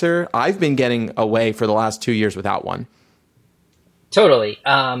sensor? I've been getting away for the last 2 years without one. Totally.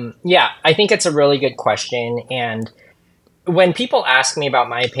 Yeah, I think it's a really good question. And when people ask me about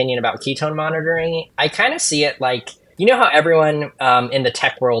my opinion about ketone monitoring, I kind of see it like, you know how everyone in the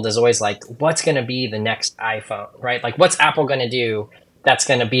tech world is always like, what's going to be the next iPhone, right? Like, what's Apple going to do that's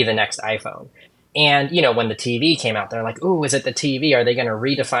going to be the next iPhone? And, you know, when the TV came out, they're like, ooh, is it the TV? Are they going to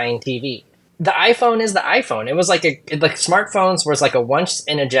redefine TV? The iPhone is the iPhone. It was like like smartphones was like a once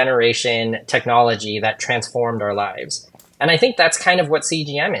in a generation technology that transformed our lives. And I think that's kind of what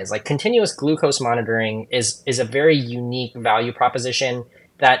CGM is. Like continuous glucose monitoring is a very unique value proposition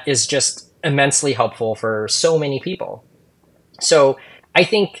that is just immensely helpful for so many people. So I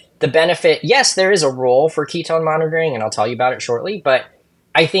think the benefit, yes, there is a role for ketone monitoring, and I'll tell you about it shortly, but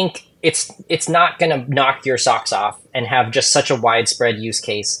I think it's not going to knock your socks off and have just such a widespread use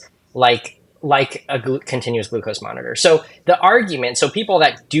case like a continuous glucose monitor. So the argument, so people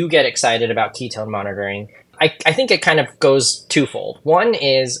that do get excited about ketone monitoring, I think it kind of goes twofold. One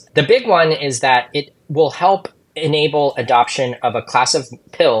is, the big one is that it will help enable adoption of a class of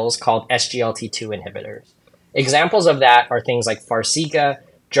pills called SGLT2 inhibitors. Examples of that are things like Farxiga,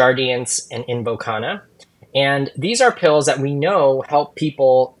 Jardiance, and Invokana. And these are pills that we know help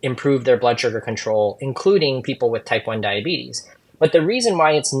people improve their blood sugar control, including people with type 1 diabetes. But the reason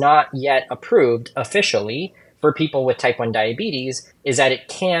why it's not yet approved officially for people with type 1 diabetes is that it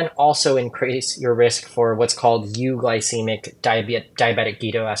can also increase your risk for what's called euglycemic diabetic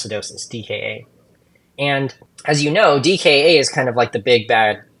ketoacidosis, DKA. And as you know, DKA is kind of like the big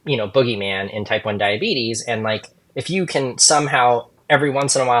bad, boogeyman in type 1 diabetes. And like, if you can somehow every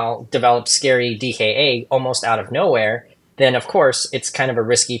once in a while develop scary DKA almost out of nowhere, then of course it's kind of a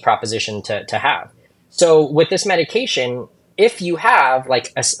risky proposition to have. So with this medication, if you have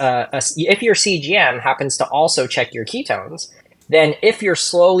like if your CGM happens to also check your ketones, then if you're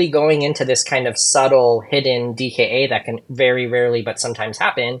slowly going into this kind of subtle hidden DKA that can very rarely but sometimes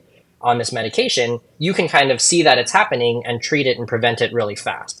happen on this medication, you can kind of see that it's happening and treat it and prevent it really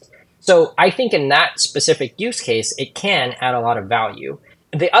fast. So I think in that specific use case, it can add a lot of value.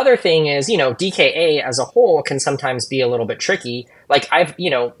 The other thing is, DKA as a whole can sometimes be a little bit tricky. Like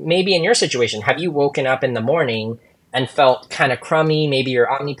maybe in your situation, have you woken up in the morning and felt kind of crummy? Maybe your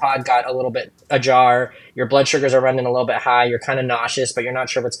Omnipod got a little bit ajar, your blood sugars are running a little bit high, you're kind of nauseous, but you're not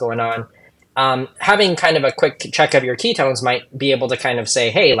sure what's going on. Having kind of a quick check of your ketones might be able to kind of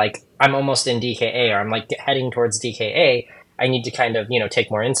say, hey, like I'm almost in DKA, or I'm like heading towards DKA. I need to kind of,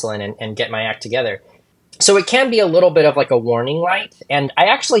 take more insulin and get my act together. So it can be a little bit of like a warning light. And I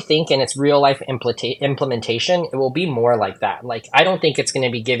actually think in its real life implementation, it will be more like that. Like, I don't think it's going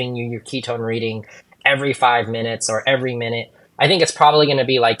to be giving you your ketone reading every 5 minutes or every minute. I think it's probably going to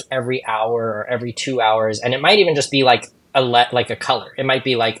be like every hour or every 2 hours. And it might even just be like a color. It might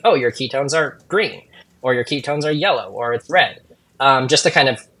be like, oh, your ketones are green, or your ketones are yellow, or it's red. Just to kind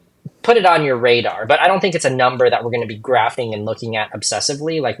of put it on your radar. But I don't think it's a number that we're going to be graphing and looking at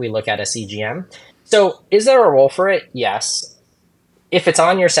obsessively like we look at a CGM. So is there a role for it? Yes. If it's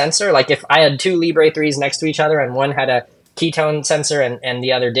on your sensor, like if I had two Libre 3s next to each other and one had a ketone sensor and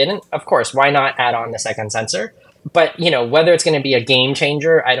the other didn't, of course, why not add on the second sensor? but whether it's going to be a game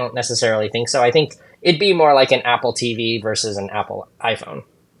changer, I don't necessarily think so. I think it'd be more like an Apple TV versus an Apple iPhone.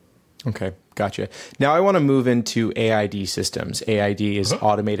 Okay, gotcha. Now I want to move into AID systems. AID is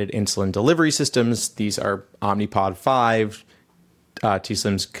automated insulin delivery systems. These are Omnipod 5,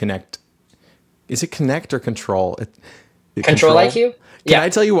 t:slim's Connect. Is it Connect or Control? Control IQ? Can I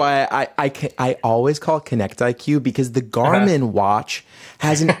tell you why I always call it Connect IQ? Because the Garmin watch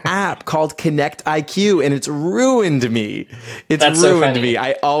has an app called Connect IQ, and it's ruined me. That's ruined me.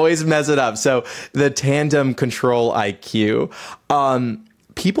 I always mess it up. So the Tandem Control IQ.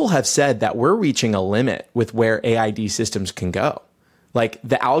 People have said that we're reaching a limit with where AID systems can go. Like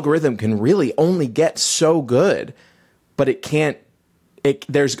the algorithm can really only get so good, but it can't.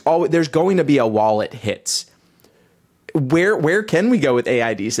 There's going to be a wall it hits. Where can we go with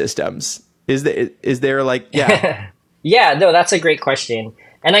AID systems? Is there like, yeah. Yeah, no, that's a great question.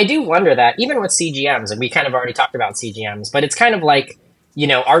 And I do wonder that even with CGMs, and we kind of already talked about CGMs, but it's kind of like,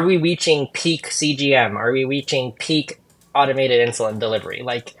 are we reaching peak CGM? Are we reaching peak automated insulin delivery?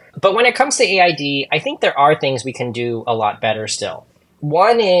 But when it comes to AID, I think there are things we can do a lot better still.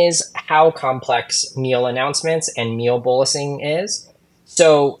 One is how complex meal announcements and meal bolusing is.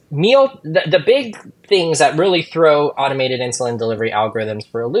 So the big things that really throw automated insulin delivery algorithms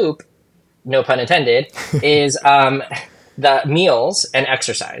for a loop, no pun intended, is the meals and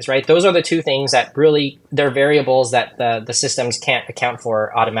exercise, right? Those are the two things that really, they're variables that the systems can't account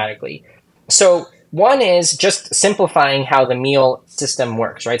for automatically. So one is just simplifying how the meal system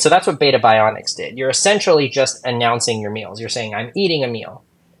works, right? So that's what Beta Bionics did. You're essentially just announcing your meals. You're saying, I'm eating a meal.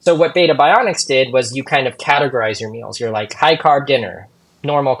 So what Beta Bionics did was you kind of categorize your meals. You're like high carb dinner,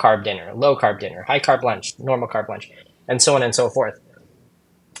 normal carb dinner, low carb dinner, high carb lunch, normal carb lunch, and so on and so forth.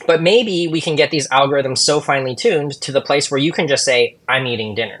 But maybe we can get these algorithms so finely tuned to the place where you can just say, I'm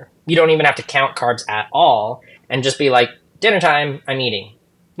eating dinner. You don't even have to count carbs at all and just be like, dinner time, I'm eating.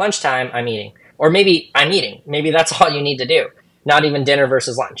 Lunchtime, I'm eating. Or maybe I'm eating. Maybe that's all you need to do. Not even dinner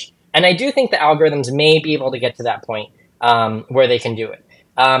versus lunch. And I do think the algorithms may be able to get to that point where they can do it.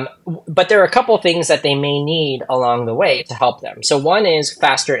 But there are a couple things that they may need along the way to help them. So one is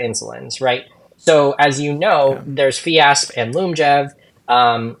faster insulins, right? So as you know, there's Fiasp and Lyumjev.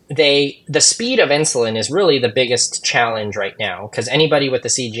 The speed of insulin is really the biggest challenge right now because anybody with the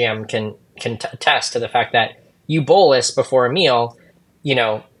CGM can attest to the fact that you bolus before a meal,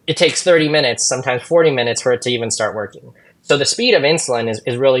 it takes 30 minutes, sometimes 40 minutes for it to even start working. So the speed of insulin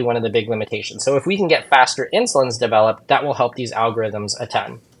is really one of the big limitations. So if we can get faster insulins developed, that will help these algorithms a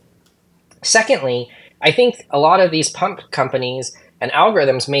ton. Secondly, I think a lot of these pump companies and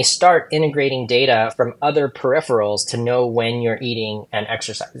algorithms may start integrating data from other peripherals to know when you're eating and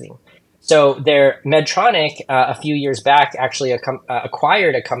exercising. So Medtronic, a few years back, actually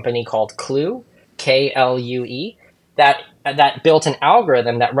acquired a company called Klue, Klue, that built an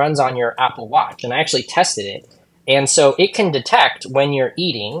algorithm that runs on your Apple Watch. And I actually tested it. And so it can detect when you're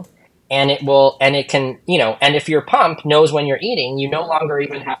eating and if your pump knows when you're eating, you no longer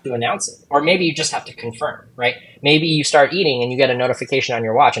even have to announce it. Or maybe you just have to confirm, right? Maybe you start eating and you get a notification on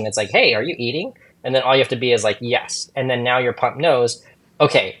your watch and it's like, hey, are you eating? And then all you have to be is like, yes. And then now your pump knows,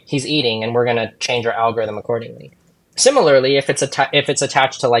 okay, he's eating and we're going to change our algorithm accordingly. Similarly, if it's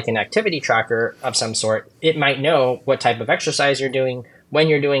attached to like an activity tracker of some sort, it might know what type of exercise you're doing, when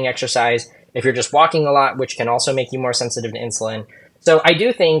you're doing exercise, if you're just walking a lot, which can also make you more sensitive to insulin. So I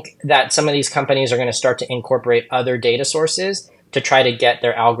do think that some of these companies are going to start to incorporate other data sources to try to get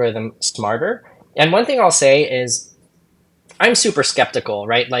their algorithm smarter. And one thing I'll say is I'm super skeptical,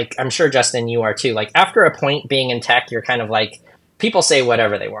 right? Like I'm sure, Justin, you are too. Like after a point being in tech, you're kind of like, people say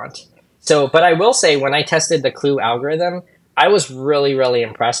whatever they want. So, but I will say when I tested the Klue algorithm, I was really, really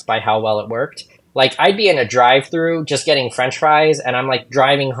impressed by how well it worked. Like I'd be in a drive-through just getting French fries and I'm like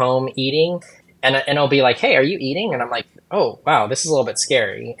driving home eating and I'll be like, hey, are you eating? And I'm like, oh, wow, this is a little bit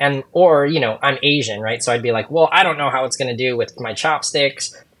scary. Or I'm Asian, right? So I'd be like, well, I don't know how it's going to do with my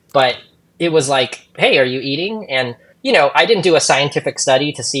chopsticks, but it was like, hey, are you eating? And, I didn't do a scientific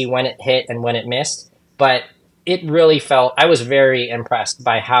study to see when it hit and when it missed, but it really I was very impressed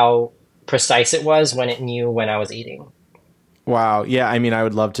by how precise it was when it knew when I was eating. Wow. Yeah. I mean, I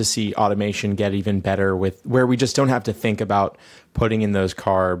would love to see automation get even better with where we just don't have to think about putting in those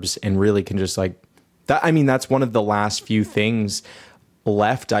carbs and really can just like that. I mean, that's one of the last few things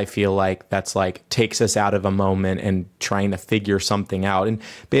left. I feel like that's like takes us out of a moment and trying to figure something out. And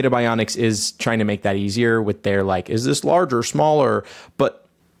Beta Bionics is trying to make that easier with their like, is this larger, smaller? But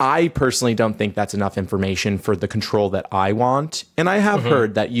I personally don't think that's enough information for the control that I want. And I have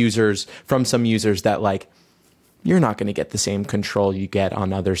heard that from some users that like, you're not going to get the same control you get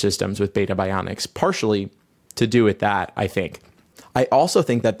on other systems with Beta Bionics, partially to do with that, I think. I also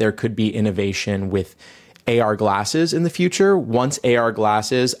think that there could be innovation with AR glasses in the future. Once AR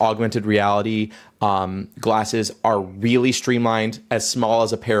glasses, augmented reality glasses, are really streamlined, as small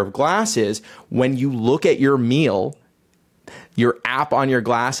as a pair of glasses, when you look at your meal, your app on your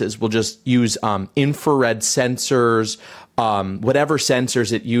glasses will just use infrared sensors, whatever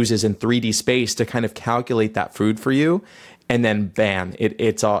sensors it uses in 3D space to kind of calculate that food for you. And then bam,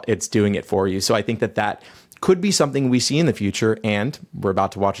 it's doing it for you. So I think that could be something we see in the future. And we're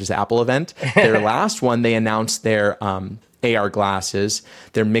about to watch this Apple event. Their last one, they announced their AR glasses,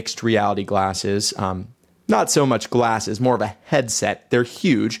 their mixed reality glasses. Not so much glasses, more of a headset. They're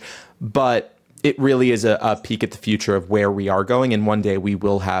huge, but it really is a peek at the future of where we are going. And one day we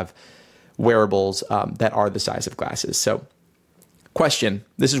will have wearables that are the size of glasses. So question,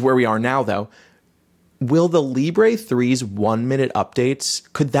 this is where we are now though. Will the Libre 3's 1-minute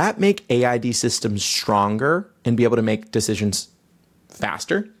updates, could that make AID systems stronger and be able to make decisions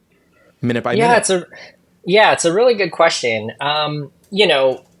faster, minute by minute? It's a really good question.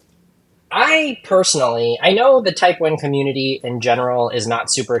 I personally, I know the Type 1 community in general is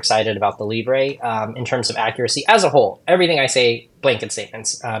not super excited about the Libre in terms of accuracy as a whole. Everything I say, blanket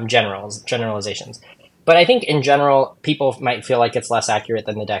statements, generalizations. But I think in general, people might feel like it's less accurate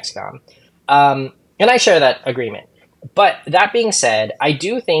than the Dexcom. And I share that agreement. But that being said, I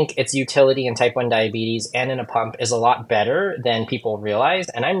do think its utility in type 1 diabetes and in a pump is a lot better than people realize.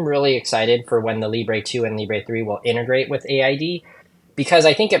 And I'm really excited for when the Libre 2 and Libre 3 will integrate with AID, because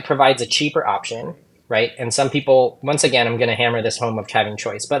I think it provides a cheaper option, right? And some people, once again, I'm going to hammer this home of having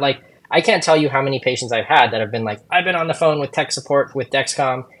choice. But like, I can't tell you how many patients I've had that have been like, I've been on the phone with tech support with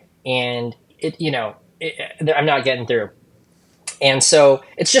Dexcom and I'm not getting through. And so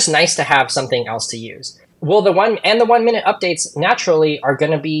it's just nice to have something else to use. Well, the 1-minute updates naturally are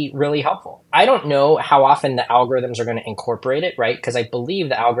going to be really helpful. I don't know how often the algorithms are going to incorporate it, right? Because I believe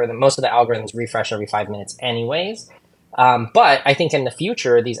most of the algorithms refresh every 5 minutes anyways. But I think in the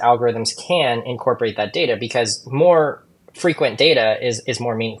future, these algorithms can incorporate that data because more frequent data is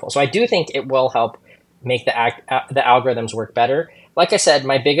more meaningful. So I do think it will help make the algorithms work better. Like I said,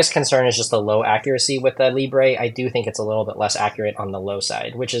 my biggest concern is just the low accuracy with the Libre. I do think it's a little bit less accurate on the low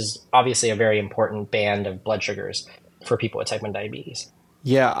side, which is obviously a very important band of blood sugars for people with type 1 diabetes.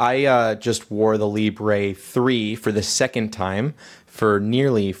 Yeah, I just wore the Libre 3 for the second time for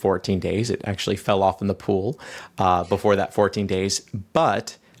nearly 14 days. It actually fell off in the pool before that 14 days,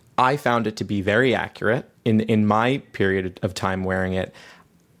 but I found it to be very accurate in my period of time wearing it.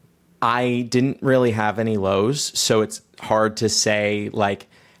 I didn't really have any lows, so it's hard to say like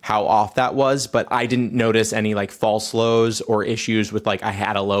how off that was, but I didn't notice any like false lows or issues with like I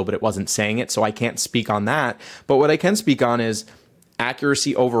had a low, but it wasn't saying it. So I can't speak on that. But what I can speak on is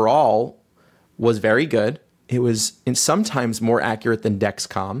accuracy overall was very good. It was sometimes more accurate than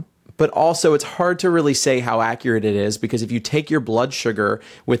Dexcom, but also it's hard to really say how accurate it is because if you take your blood sugar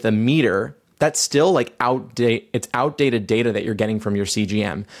with a meter, that's still like outdated data that you're getting from your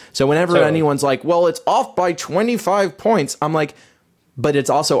CGM. So whenever anyone's like, well, it's off by 25 points, I'm like, but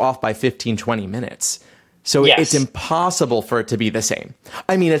it's also off by 15, 20 minutes. So it's impossible for it to be the same.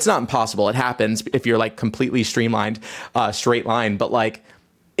 I mean, it's not impossible. It happens if you're like completely streamlined, straight line, but like,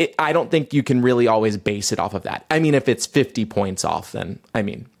 I don't think you can really always base it off of that. I mean, if it's 50 points off, then I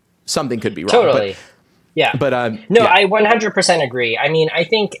mean, something could be wrong. Totally. Yeah. But I 100% agree. I mean, I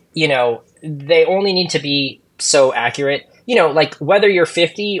think, they only need to be so accurate. Like whether you're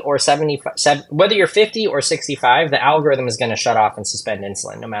 50 or 75, whether you're 50 or 65, the algorithm is going to shut off and suspend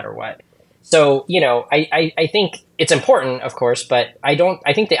insulin no matter what. So, I think it's important, of course, but I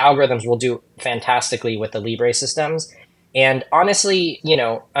think the algorithms will do fantastically with the Libre systems. And honestly,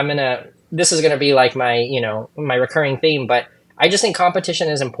 this is going to be like my, my recurring theme, but I just think competition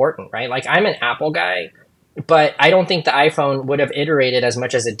is important, right? Like I'm an Apple guy, but I don't think the iPhone would have iterated as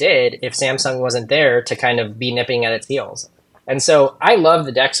much as it did if Samsung wasn't there to kind of be nipping at its heels. And so I love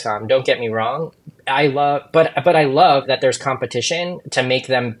the Dexcom, don't get me wrong. But I love that there's competition to make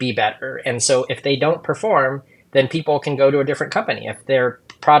them be better. And so if they don't perform, then people can go to a different company. If their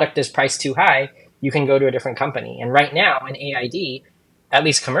product is priced too high, you can go to a different company. And right now in AID, at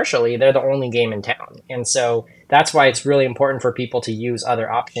least commercially, they're the only game in town. And so that's why it's really important for people to use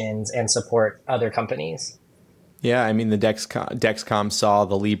other options and support other companies. Yeah, I mean, the Dexcom saw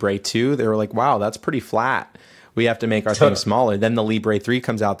the Libre 2. They were like, wow, that's pretty flat. We have to make our thing smaller. Then the Libre 3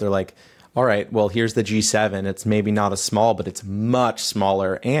 comes out. They're like, all right, well, here's the G7. It's maybe not as small, but it's much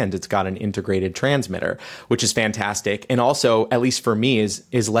smaller, and it's got an integrated transmitter, which is fantastic. And also, at least for me,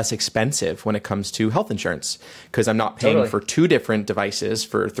 is less expensive when it comes to health insurance, because I'm not paying for two different devices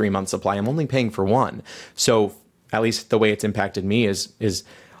for 3 months supply. I'm only paying for one. So at least the way it's impacted me is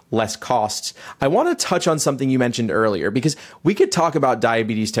less costs. I want to touch on something you mentioned earlier, because we could talk about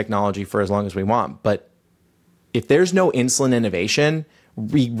diabetes technology for as long as we want, but if there's no insulin innovation,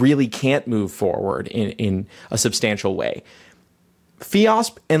 we really can't move forward in a substantial way.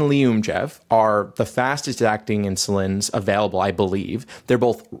 Fiasp and Lyumjev are the fastest acting insulins available, I believe. They're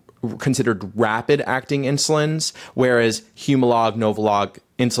both considered rapid acting insulins, whereas Humalog, Novolog,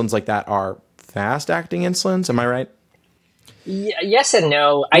 insulins like that are fast acting insulins. Am I right? Yes and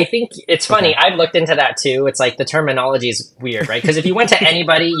no. I think it's funny. Okay. I've looked into that too. It's like the terminology is weird, right? Because if you went to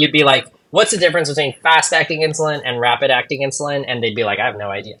anybody, you'd be like, what's the difference between fast acting insulin and rapid acting insulin? And they'd be like, I have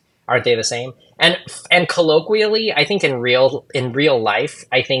no idea. Aren't they the same? And colloquially, I think in real life,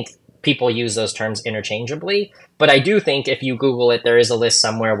 I think people use those terms interchangeably. But I do think if you Google it, there is a list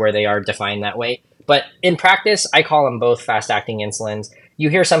somewhere where they are defined that way. But in practice, I call them both fast acting insulins. You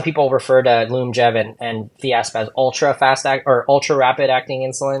hear some people refer to Lyumjev and Fiasp as ultra fast or ultra rapid acting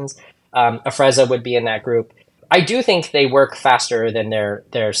insulins. Afrezza would be in that group. I do think they work faster than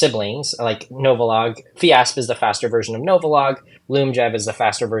their siblings, like Novolog. Fiasp is the faster version of Novolog. Lyumjev is the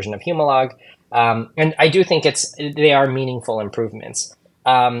faster version of Humalog. And I do think they are meaningful improvements.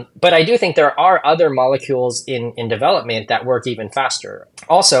 But I do think there are other molecules in development that work even faster.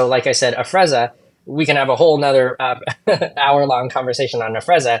 Also, like I said, Afrezza, we can have a whole nother hour-long conversation on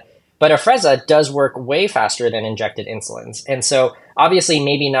Afrezza, but Afrezza does work way faster than injected insulins. And so obviously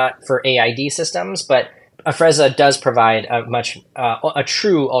maybe not for AID systems, but Afrezza does provide a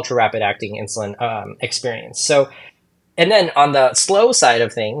true ultra-rapid acting insulin experience. So, and then on the slow side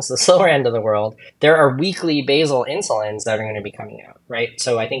of things, the slower end of the world, there are weekly basal insulins that are going to be coming out, right?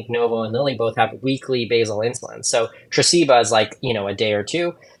 So I think Novo and Lilly both have weekly basal insulin. So Tresiba is like, a day or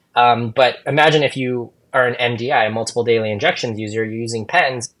two. But imagine if you are an MDI, a multiple daily injections user, you're using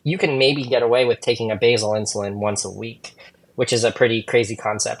pens, you can maybe get away with taking a basal insulin once a week, which is a pretty crazy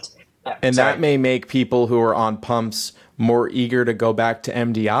concept. And that may make people who are on pumps more eager to go back to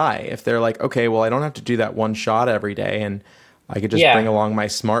MDI if they're like, okay, well, I don't have to do that one shot every day, and I could just bring along my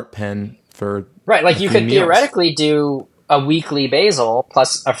smart pen for right. Like you could meals. Theoretically do a weekly basal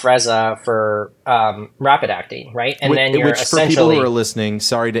plus Afrezza for rapid acting, right? And then you're which essentially, for people who are listening,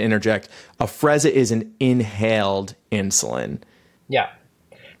 sorry to interject, Afrezza is an inhaled insulin. Yeah,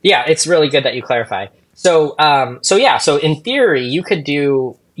 it's really good that you clarify. So in theory, you could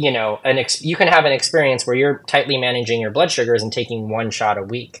do you can have an experience where you're tightly managing your blood sugars and taking one shot a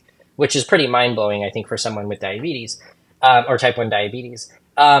week, which is pretty mind blowing, I think, for someone with diabetes or type 1 diabetes.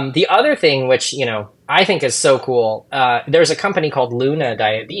 The other thing, which I think is so cool, there's a company called Luna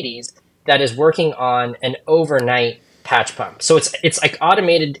Diabetes that is working on an overnight patch pump. So it's like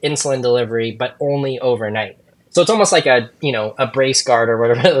automated insulin delivery, but only overnight. So it's almost like a brace guard or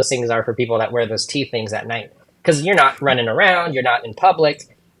whatever those things are for people that wear those teeth things at night, because you're not running around, you're not in public.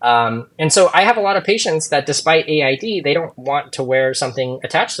 And so I have a lot of patients that despite AID, they don't want to wear something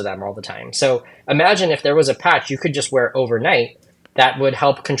attached to them all the time. So imagine if there was a patch you could just wear overnight that would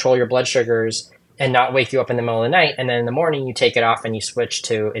help control your blood sugars and not wake you up in the middle of the night. And then in the morning you take it off and you switch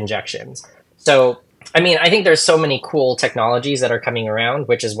to injections. So, I think there's so many cool technologies that are coming around,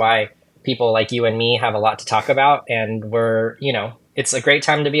 which is why people like you and me have a lot to talk about. And it's a great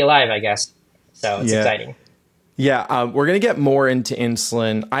time to be alive, I guess. So it's exciting. Yeah, we're going to get more into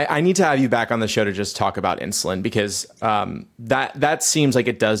insulin. I need to have you back on the show to just talk about insulin, because that seems like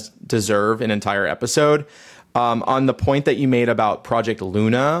it does deserve an entire episode. On the point that you made about Project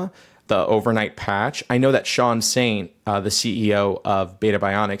Luna, the overnight patch, I know that Sean Saint, the CEO of Beta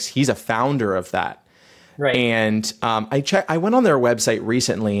Bionics, he's a founder of that. Right. And I went on their website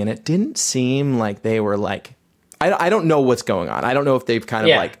recently, and it didn't seem like they were like, I don't know what's going on. I don't know if they've kind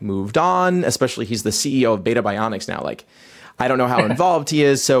of like moved on, especially he's the CEO of Beta Bionics now. Like, I don't know how involved he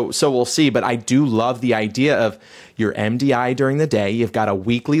is. So we'll see. But I do love the idea of your MDI during the day. You've got a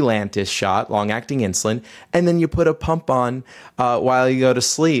weekly Lantus shot, long acting insulin, and then you put a pump on while you go to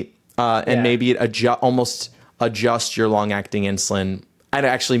sleep. And maybe it almost adjust your long acting insulin. And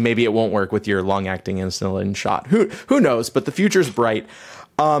actually, maybe it won't work with your long acting insulin shot. Who knows? But the future's bright.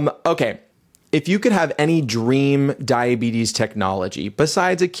 Okay. If you could have any dream diabetes technology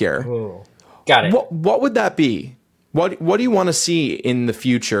besides a cure, got it. What would that be? What do you want to see in the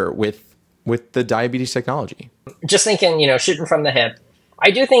future with the diabetes technology? Just thinking, shooting from the hip,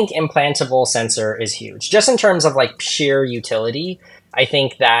 I do think implantable sensor is huge, just in terms of like sheer utility. I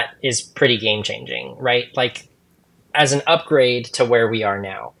think that is pretty game changing, right? Like as an upgrade to where we are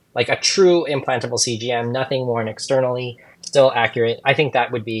now, like a true implantable CGM, nothing worn externally, still accurate. I think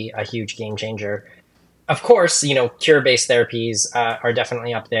that would be a huge game changer. Of course, cure-based therapies are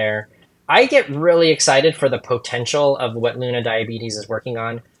definitely up there. I get really excited for the potential of what Luna Diabetes is working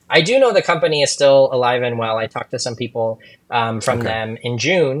on. I do know the company is still alive and well. I talked to some people from Okay. them in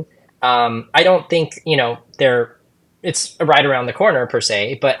June. I don't think they're it's right around the corner per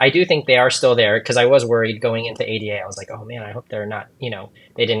se, but I do think they are still there because I was worried going into ADA. I was like, oh man, I hope they're not,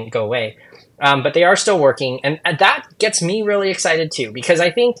 they didn't go away. But they are still working, and that gets me really excited too because I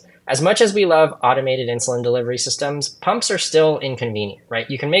think as much as we love automated insulin delivery systems, pumps are still inconvenient, right?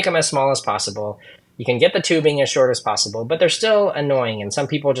 You can make them as small as possible. You can get the tubing as short as possible, but they're still annoying, and some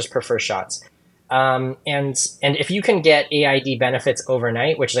people just prefer shots. And if you can get AID benefits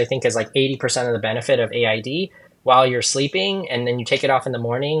overnight, which I think is like 80% of the benefit of AID while you're sleeping, and then you take it off in the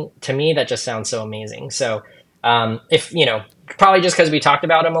morning, to me that just sounds so amazing. So if probably just because we talked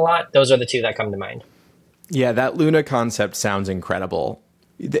about them a lot, those are the two that come to mind. Yeah, that Luna concept sounds incredible.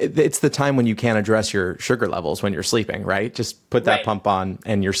 It's the time when you can't address your sugar levels when you're sleeping, right? Just put that Right. pump on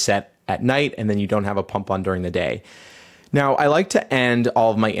and you're set at night, and then you don't have a pump on during the day. Now, I like to end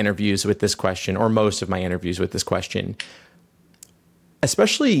all of my interviews with this question, or most of my interviews with this question,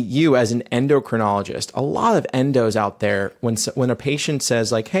 especially you as an endocrinologist. A lot of endos out there, when a patient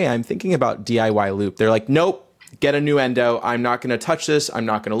says like, "Hey, I'm thinking about DIY loop," they're like, "Nope, get a new endo. I'm not going to touch this. I'm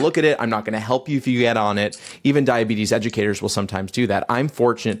not going to look at it. I'm not going to help you if you get on it." Even diabetes educators will sometimes do that. I'm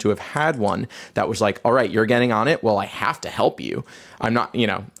fortunate to have had one that was like, "All right, you're getting on it. Well, I have to help you. I'm not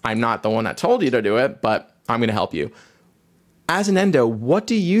the one that told you to do it, but I'm going to help you." As an endo, what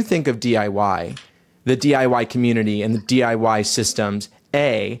do you think of DIY, the DIY community and the DIY systems,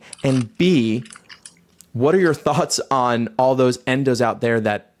 A? And B, what are your thoughts on all those endos out there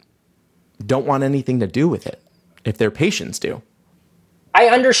that don't want anything to do with it, if their patients do? I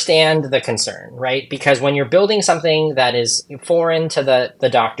understand the concern, right? Because when you're building something that is foreign to the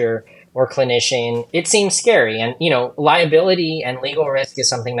doctor or clinician, it seems scary. And, liability and legal risk is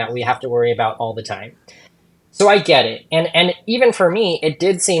something that we have to worry about all the time. So I get it. And even for me, it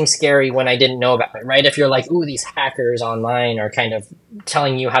did seem scary when I didn't know about it, right? If you're like, ooh, these hackers online are kind of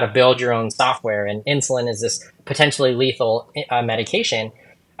telling you how to build your own software and insulin is this potentially lethal medication,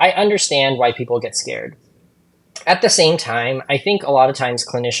 I understand why people get scared. At the same time, I think a lot of times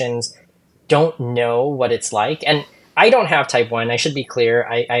clinicians don't know what it's like. And I don't have type 1. I should be clear.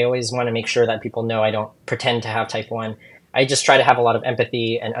 I always want to make sure that people know I don't pretend to have type 1. I just try to have a lot of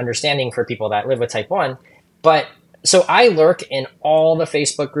empathy and understanding for people that live with type 1. But so I lurk in all the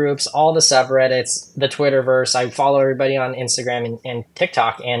Facebook groups, all the subreddits, the Twitterverse. I follow everybody on Instagram and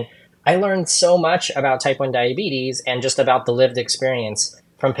TikTok. And I learned so much about type 1 diabetes and just about the lived experience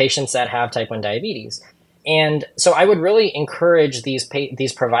from patients that have type 1 diabetes. And so I would really encourage these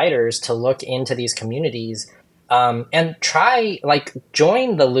providers to look into these communities and try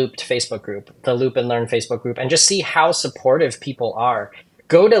join the Looped Facebook group, the Loop and Learn Facebook group, and just see how supportive people are.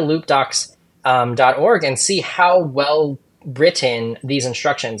 Go to loopdocs.org and see how well written these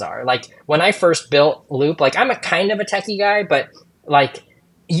instructions are. Like when I first built Loop, like I'm a kind of a techie guy, but like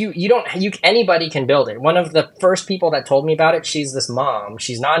you don't you anybody can build it. One of the first people that told me about it, she's this mom.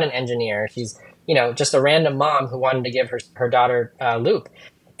 She's not an engineer. She's just a random mom who wanted to give her daughter Loop.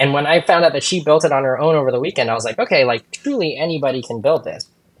 And when I found out that she built it on her own over the weekend, I was like, okay, like truly anybody can build this.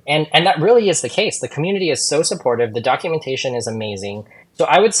 And that really is the case. The community is so supportive. The documentation is amazing. So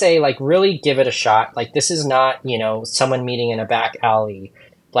I would say like really give it a shot. Like this is not, someone meeting in a back alley,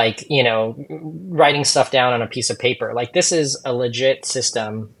 like, writing stuff down on a piece of paper. Like this is a legit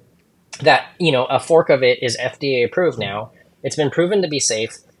system that, a fork of it is FDA approved now. It's been proven to be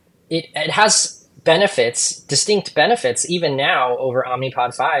safe. It has distinct benefits, even now over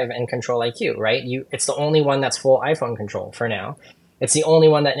Omnipod 5 and Control IQ, right? It's the only one that's full iPhone control for now. It's the only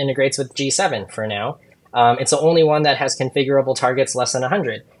one that integrates with G7 for now. It's the only one that has configurable targets less than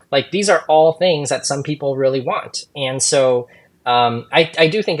 100. Like these are all things that some people really want. And so I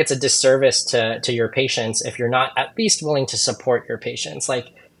do think it's a disservice to your patients if you're not at least willing to support your patients. Like,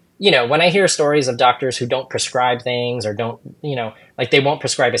 when I hear stories of doctors who don't prescribe things or don't, like they won't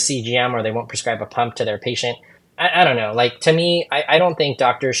prescribe a CGM or they won't prescribe a pump to their patient. I don't know. Like to me, I don't think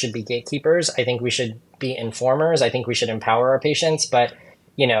doctors should be gatekeepers. I think we should be informers. I think we should empower our patients. But,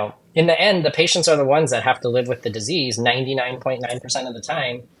 in the end, the patients are the ones that have to live with the disease 99.9% of the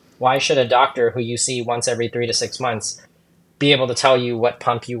time. Why should a doctor who you see once every 3 to 6 months be able to tell you what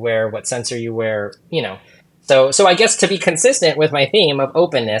pump you wear, what sensor you wear, So I guess to be consistent with my theme of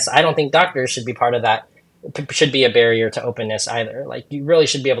openness, I don't think doctors should be part of that should be a barrier to openness either. Like, you really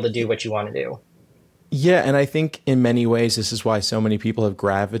should be able to do what you want to do. Yeah, and I think in many ways, this is why so many people have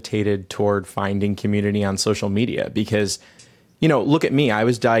gravitated toward finding community on social media because, look at me. I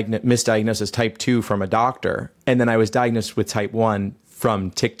was misdiagnosed as type 2 from a doctor, and then I was diagnosed with type 1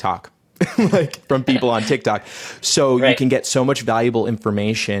 from TikTok, like from people on TikTok. So Right. you can get so much valuable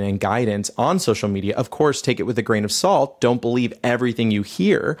information and guidance on social media. Of course, take it with a grain of salt. Don't believe everything you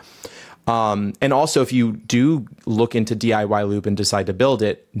hear. And also, if you do look into DIY Loop and decide to build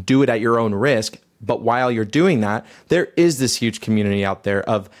it, do it at your own risk. But while you're doing that, there is this huge community out there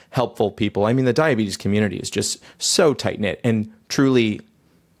of helpful people. I mean, the diabetes community is just so tight-knit and truly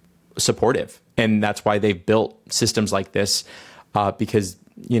supportive. And that's why they've built systems like this because,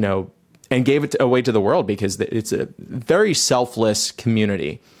 and gave it away to the world because it's a very selfless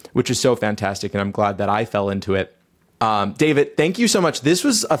community, which is so fantastic. And I'm glad that I fell into it. David, thank you so much. This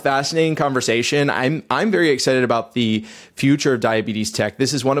was a fascinating conversation. I'm very excited about the future of diabetes tech.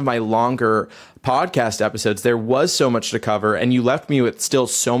 This is one of my longer podcast episodes. There was so much to cover, and you left me with still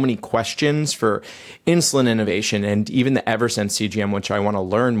so many questions for insulin innovation and even the Eversense CGM, which I want to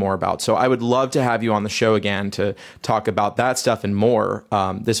learn more about. So I would love to have you on the show again to talk about that stuff and more.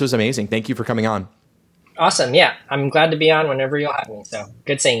 This was amazing. Thank you for coming on. Awesome. Yeah, I'm glad to be on whenever you'll have me. So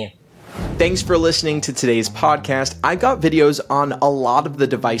good seeing you. Thanks for listening to today's podcast. I got videos on a lot of the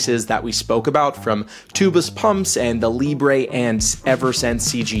devices that we spoke about, from tubeless pumps and the Libre and Eversense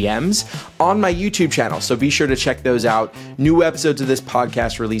CGMs, on my YouTube channel. So be sure to check those out. New episodes of this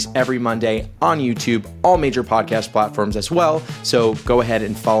podcast release every Monday on YouTube, all major podcast platforms as well. So go ahead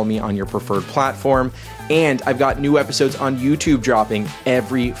and follow me on your preferred platform. And I've got new episodes on YouTube dropping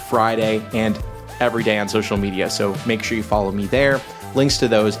every Friday and every day on social media. So make sure you follow me there. Links to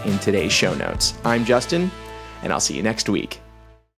those in today's show notes. I'm Justin, and I'll see you next week.